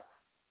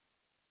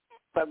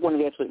one of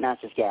the absolute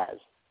nicest guys.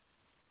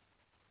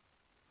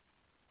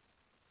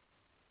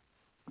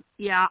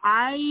 Yeah,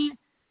 I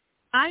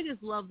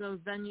just love those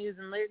venues,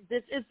 and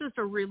it's just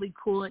a really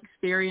cool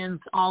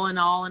experience all in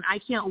all, and I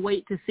can't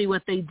wait to see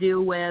what they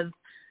do with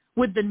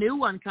the new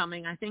one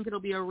coming. I think it'll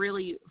be a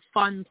really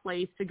fun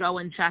place to go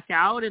and check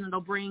out, and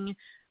it'll bring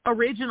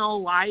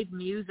original live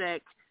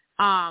music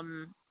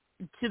to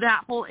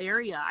that whole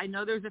area. I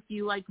know there's a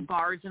few like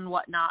bars and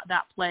whatnot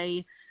that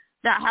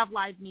have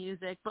live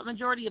music, but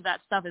majority of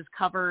that stuff is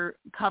cover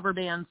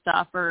band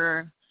stuff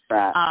or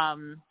right.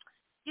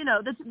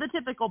 The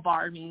typical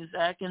bar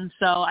music. And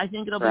so I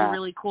think it'll be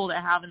really cool to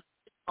have an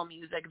original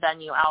music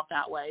venue out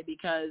that way,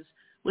 because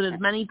with as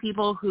many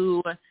people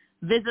who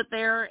visit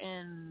there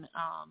and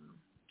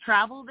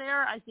travel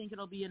there, I think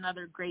it'll be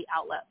another great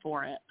outlet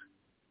for it.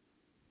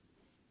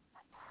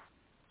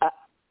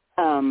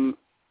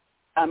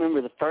 I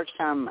remember the first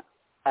time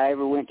I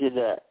ever went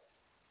to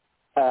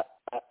the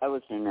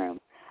listening room.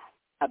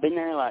 I've been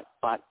there like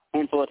a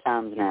handful of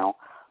times now,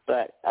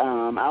 but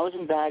I was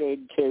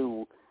invited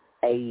to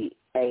a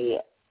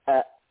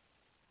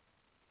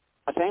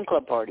fan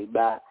club party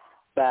by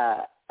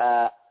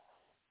my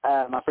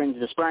friends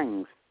at the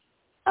Springs.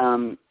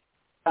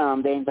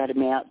 They invited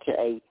me out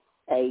to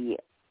a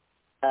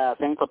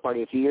fan club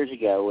party a few years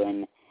ago,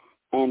 and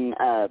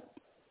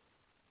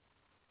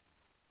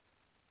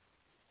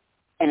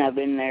I've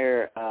been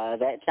there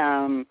that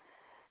time,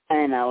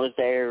 and I was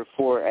there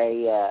for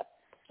a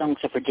Song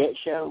Suffragette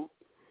show,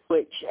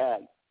 which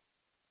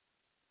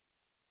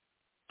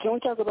can we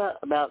talk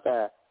about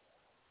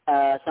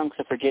Song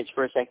Suffragettes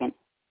for a second?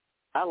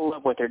 I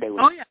love what they're doing.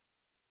 Oh, yeah.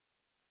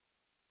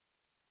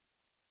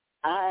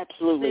 I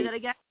absolutely. Say that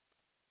again?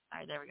 All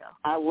right, there we go.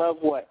 I love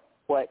what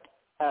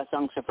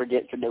Song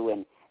Suffragettes are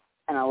doing,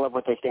 and I love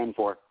what they stand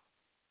for.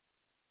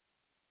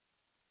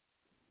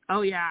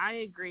 Oh, yeah, I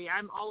agree.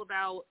 I'm all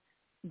about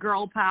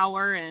girl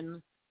power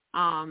and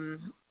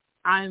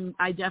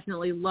I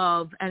definitely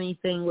love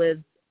anything with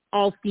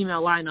all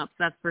female lineups.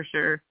 That's for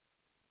sure.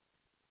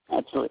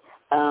 Absolutely.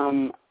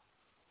 I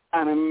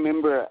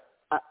remember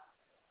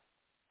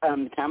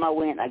the time I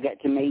went, I got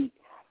to meet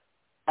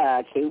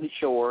Kaylee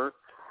Shore.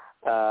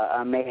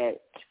 I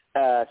met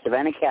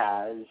Savannah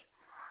Keyes,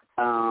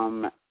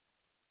 and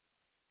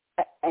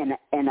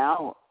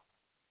I'll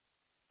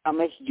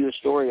message you a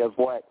story of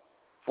what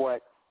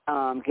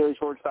Kaylee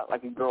Shore felt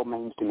like a girl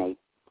means to me,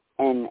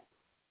 and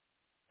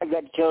I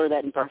got to tell her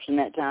that in person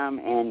that time,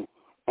 and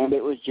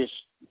it was just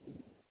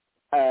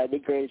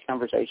the greatest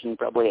conversation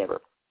probably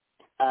ever.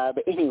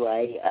 But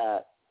anyway,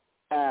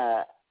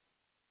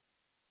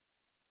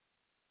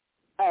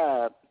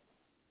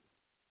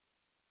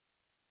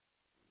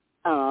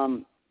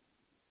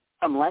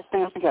 last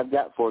thing I think I've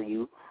got for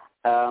you.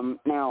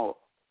 Now,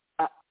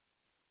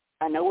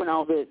 I know when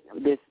all this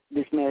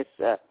mess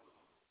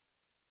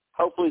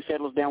hopefully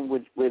settles down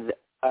with the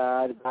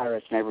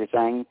virus and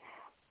everything.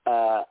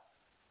 Are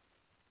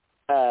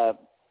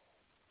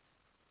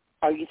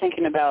you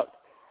thinking about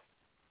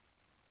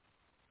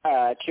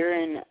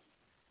cheering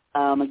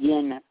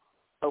again?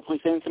 Hopefully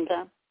soon,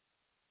 sometime.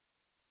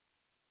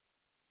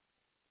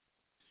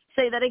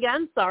 Say that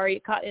again. Sorry,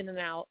 it cut in and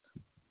out.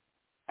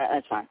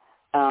 That's fine.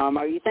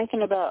 Are you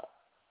thinking about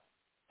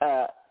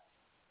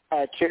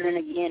cheering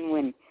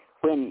again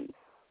when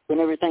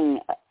everything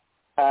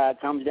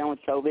calms down with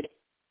COVID?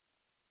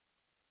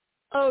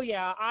 Oh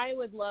yeah, I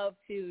would love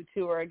to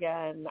tour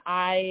again.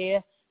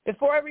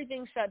 Before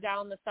everything shut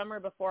down, the summer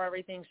before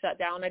everything shut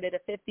down, I did a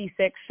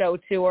 56-show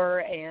tour,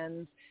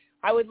 and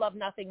I would love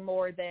nothing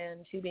more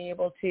than to be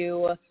able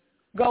to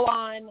go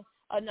on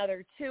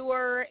another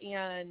tour.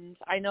 And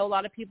I know a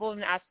lot of people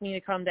have asked me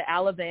to come to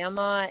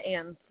Alabama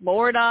and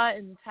Florida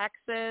and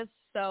Texas,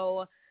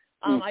 so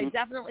I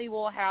definitely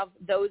will have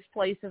those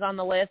places on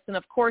the list. And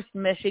of course,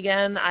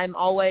 Michigan. I'm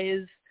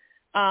always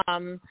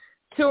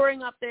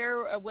touring up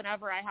there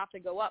whenever I have to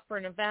go up for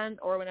an event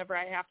or whenever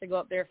I have to go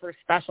up there for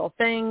special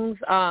things.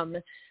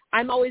 I'm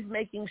always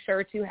making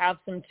sure to have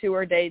some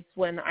tour dates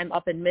when I'm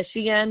up in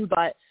Michigan,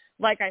 but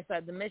like I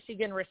said, the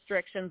Michigan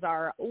restrictions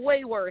are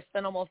way worse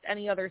than almost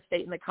any other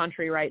state in the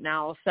country right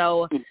now.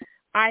 So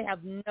I have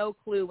no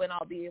clue when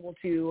I'll be able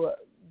to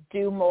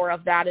do more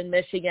of that in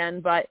Michigan.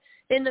 But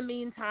in the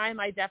meantime,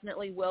 I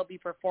definitely will be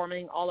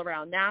performing all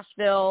around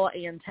Nashville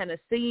and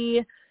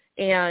Tennessee.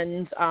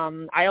 And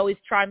I always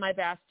try my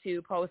best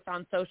to post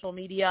on social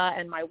media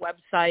and my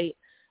website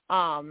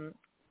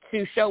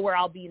to show where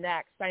I'll be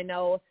next. I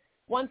know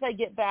once I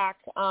get back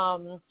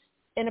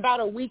in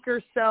about a week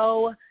or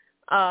so,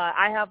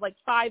 I have like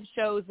 5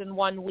 shows in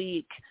 1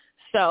 week.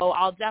 So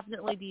I'll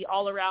definitely be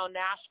all around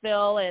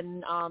Nashville,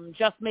 and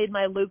just made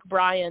my Luke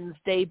Bryan's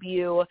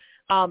debut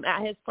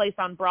at his place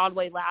on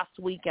Broadway last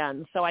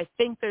weekend. So I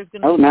think there's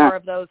going to be more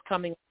of those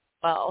coming as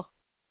well.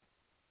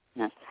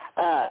 Nice.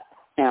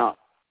 Now,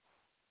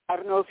 I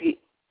don't know if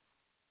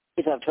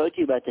I've told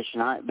you about this or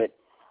not, but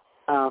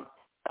I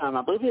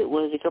believe it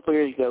was a couple of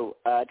years ago,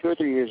 2 or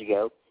 3 years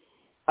ago.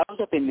 I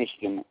was up in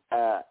Michigan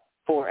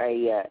for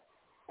a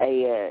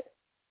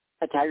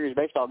Tigers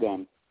baseball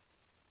game.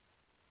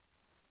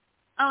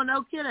 Oh,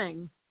 no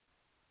kidding.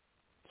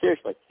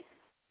 Seriously.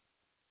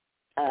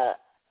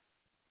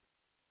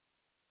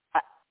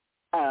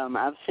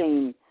 I've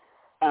seen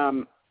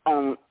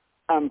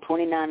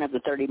 29 of the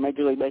 30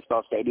 Major League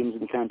Baseball stadiums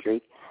in the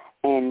country,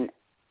 and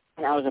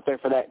I was up there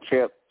for that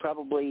trip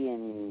probably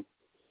in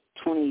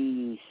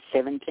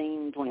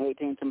 2017,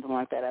 2018, something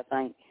like that, I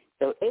think.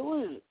 So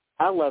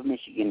I love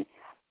Michigan.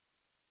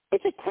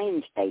 It's a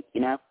clean state,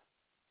 you know?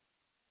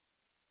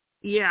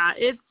 Yeah,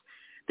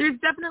 there's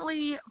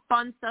definitely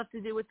fun stuff to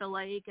do with the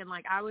lake, and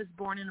like I was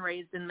born and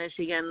raised in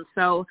Michigan,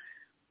 so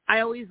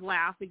I always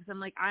laugh because I'm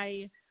like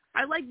I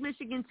like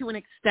Michigan to an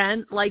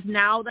extent. Like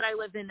now that I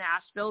live in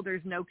Nashville,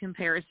 there's no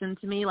comparison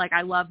to me. Like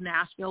I love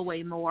Nashville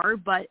way more,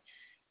 but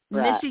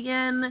right.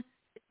 Michigan,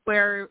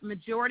 where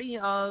majority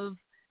of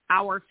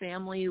our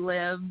family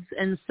lives,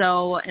 and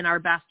our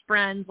best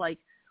friends, like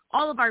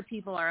all of our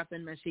people are up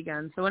in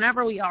Michigan. So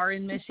whenever we are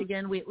in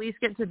Michigan, we at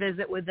least get to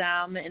visit with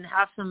them and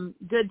have some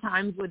good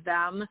times with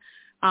them,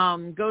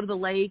 go to the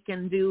lake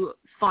and do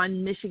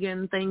fun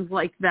Michigan things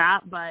like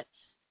that. But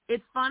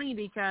it's funny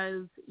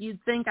because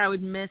you'd think I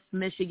would miss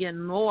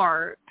Michigan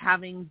more,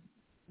 having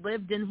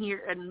lived in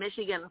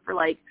Michigan for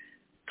like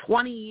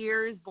 20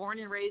 years, born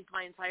and raised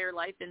my entire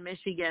life in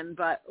Michigan.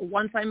 But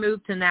once I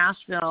moved to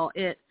Nashville,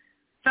 it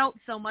felt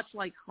so much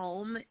like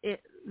home.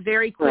 It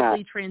very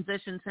quickly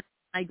transitioned to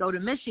I go to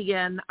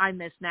Michigan, I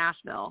miss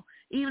Nashville.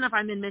 Even if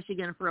I'm in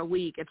Michigan for a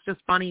week, it's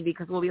just funny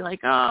because we'll be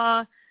like,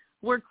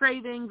 we're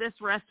craving this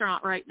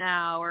restaurant right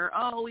now, or,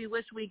 we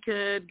wish we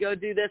could go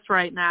do this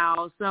right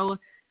now. So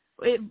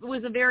it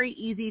was a very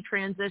easy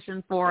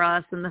transition for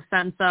us in the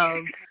sense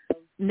of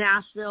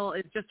Nashville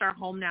is just our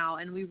home now,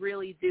 and we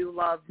really do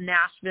love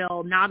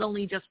Nashville, not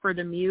only just for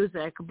the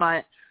music,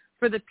 but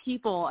for the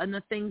people and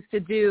the things to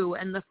do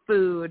and the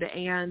food.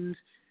 And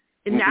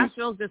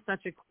Nashville is just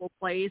such a cool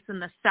place,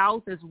 and the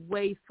South is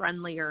way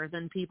friendlier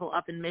than people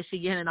up in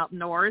Michigan and up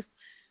north.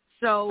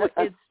 So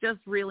it's just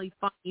really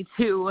funny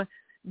to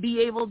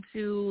be able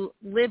to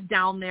live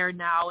down there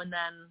now, and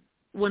then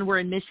when we're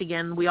in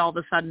Michigan, we all of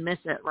a sudden miss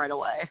it right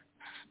away.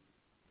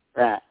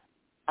 Right.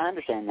 I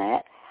understand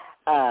that.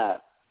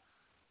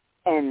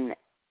 And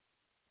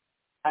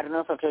I don't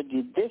know if I've told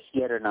you this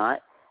yet or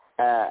not.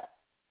 For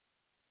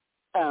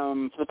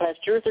the past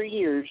 2 or 3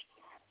 years,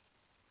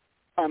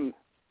 and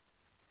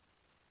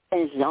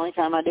this is the only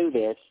time I do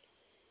this,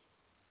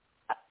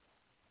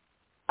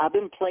 I've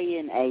been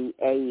playing a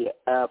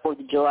 4th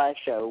of July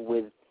show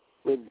with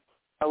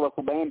a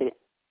local band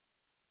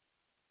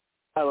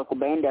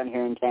down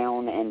here in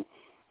town, and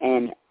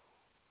it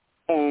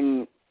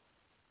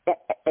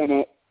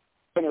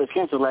was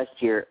canceled last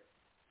year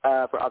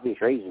for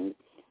obvious reasons.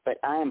 But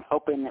I am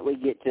hoping that we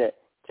get to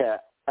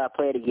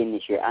play it again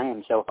this year. I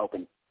am so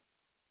hoping.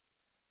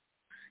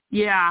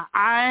 Yeah,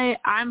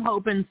 I'm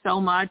hoping so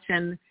much,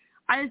 and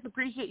I just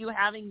appreciate you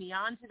having me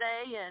on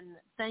today, and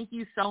thank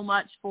you so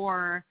much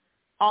for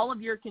all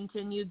of your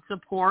continued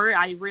support.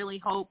 I really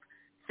hope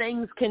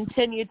things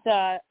continue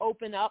to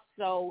open up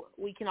so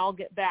we can all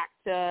get back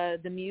to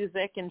the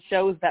music and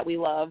shows that we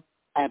love.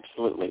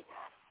 Absolutely.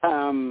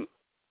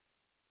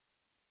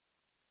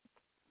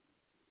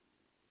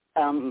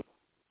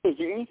 Is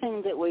there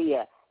anything that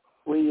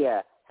we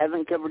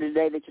haven't covered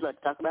today that you'd like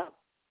to talk about?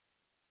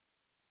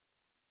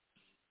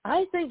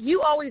 I think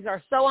you always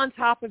are so on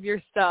top of your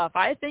stuff.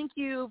 I think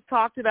you've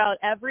talked about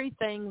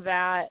everything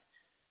that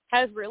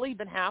has really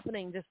been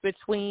happening just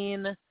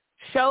between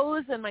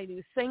shows and my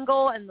new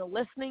single and the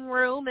listening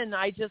room, and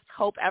I just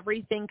hope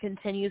everything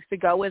continues to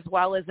go as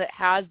well as it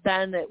has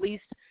been, at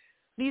least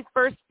these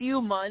first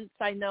few months.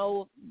 I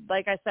know,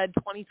 like I said,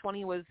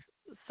 2020 was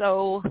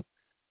so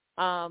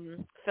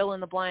fill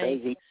in the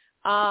blank. Crazy.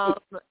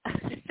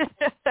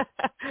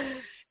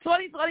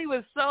 2020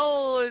 was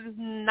so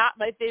not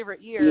my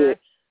favorite year. Yeah.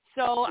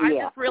 So I'm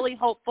just really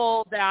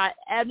hopeful that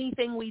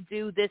anything we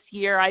do this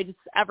year,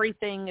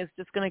 everything is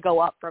just going to go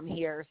up from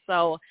here.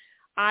 So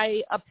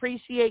I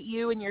appreciate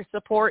you and your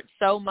support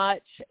so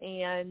much,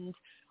 and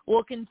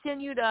we'll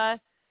continue to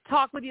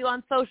talk with you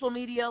on social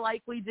media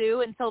like we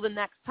do until the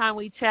next time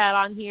we chat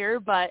on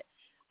here. But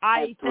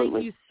I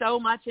thank you so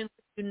much, and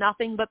do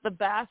nothing but the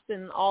best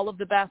and all of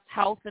the best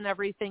health and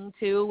everything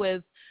too,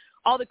 with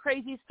all the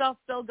crazy stuff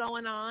still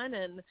going on.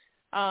 And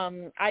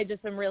I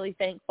just am really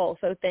thankful.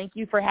 So thank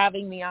you for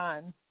having me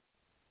on.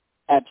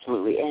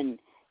 Absolutely. And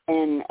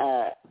you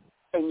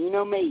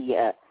know me,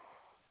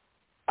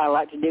 I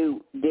like to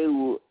do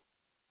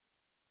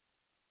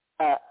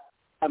my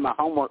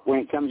homework when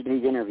it comes to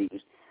these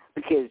interviews,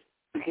 because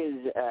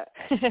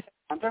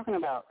I'm talking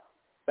about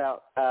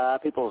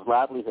people's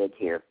livelihoods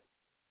here.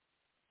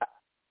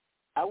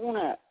 I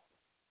want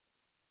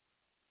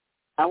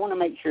to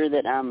make sure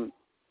that I'm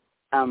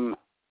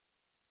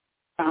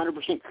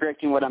 100%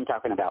 correct in what I'm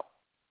talking about.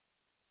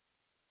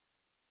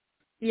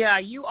 Yeah,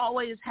 you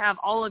always have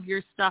all of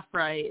your stuff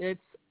right. It's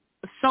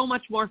so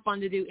much more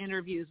fun to do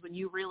interviews when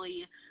you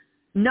really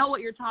know what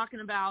you're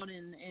talking about,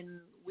 and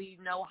we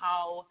know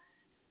how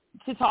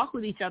to talk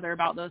with each other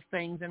about those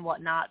things and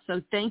whatnot.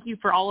 So thank you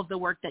for all of the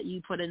work that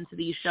you put into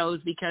these shows,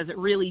 because it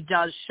really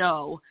does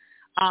show.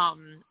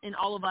 And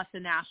all of us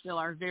in Nashville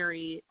are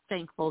very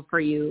thankful for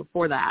you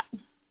for that.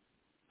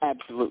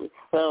 Absolutely.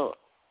 Well,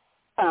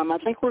 I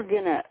think we're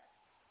gonna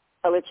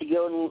let you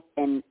go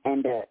and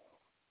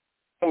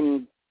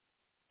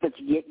let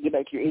you get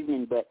back to your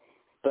evening, but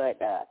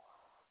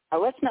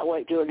let's not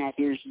wait 2.5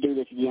 years to do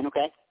this again,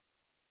 okay?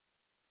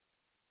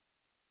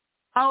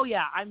 Oh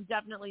yeah, I'm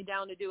definitely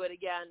down to do it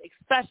again,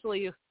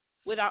 especially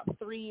without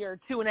 3 or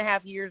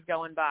 2.5 years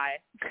going by.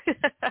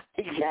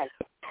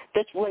 Exactly.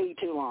 That's way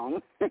too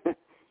long.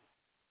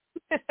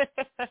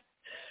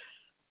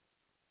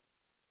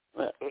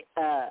 Well,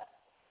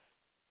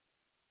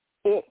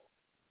 it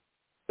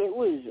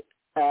was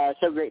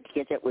so great to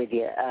catch up with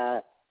you.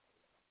 I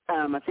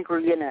think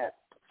we're gonna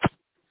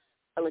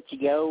let you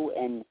go,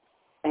 and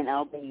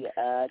I'll be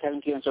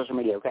talking to you on social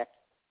media. Okay.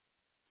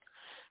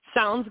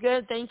 Sounds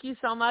good. Thank you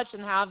so much,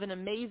 and have an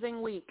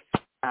amazing week.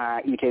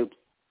 You too.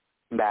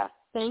 Bye.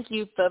 Thank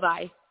you.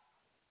 Bye-bye.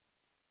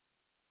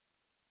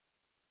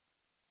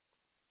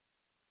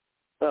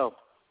 Well,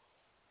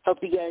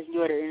 hope you guys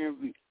enjoyed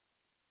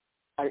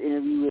our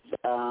interview with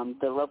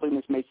the lovely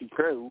Miss Macy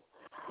Krew.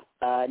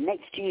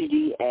 Next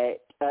Tuesday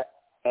at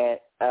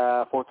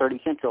 4:30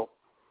 Central.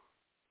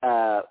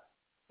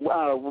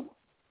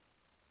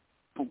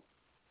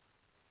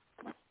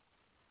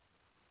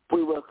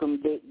 We welcome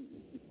the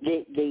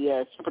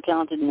super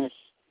talented Miss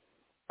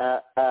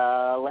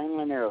Lane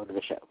Lanero to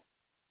the show.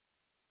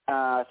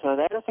 So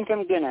that, I think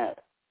I'm gonna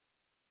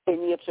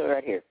end the episode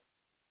right here.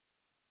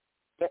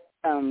 But,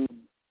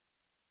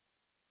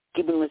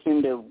 keep on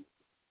listening to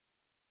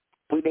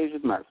Weekdays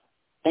with Murph.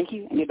 Thank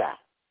you, and goodbye.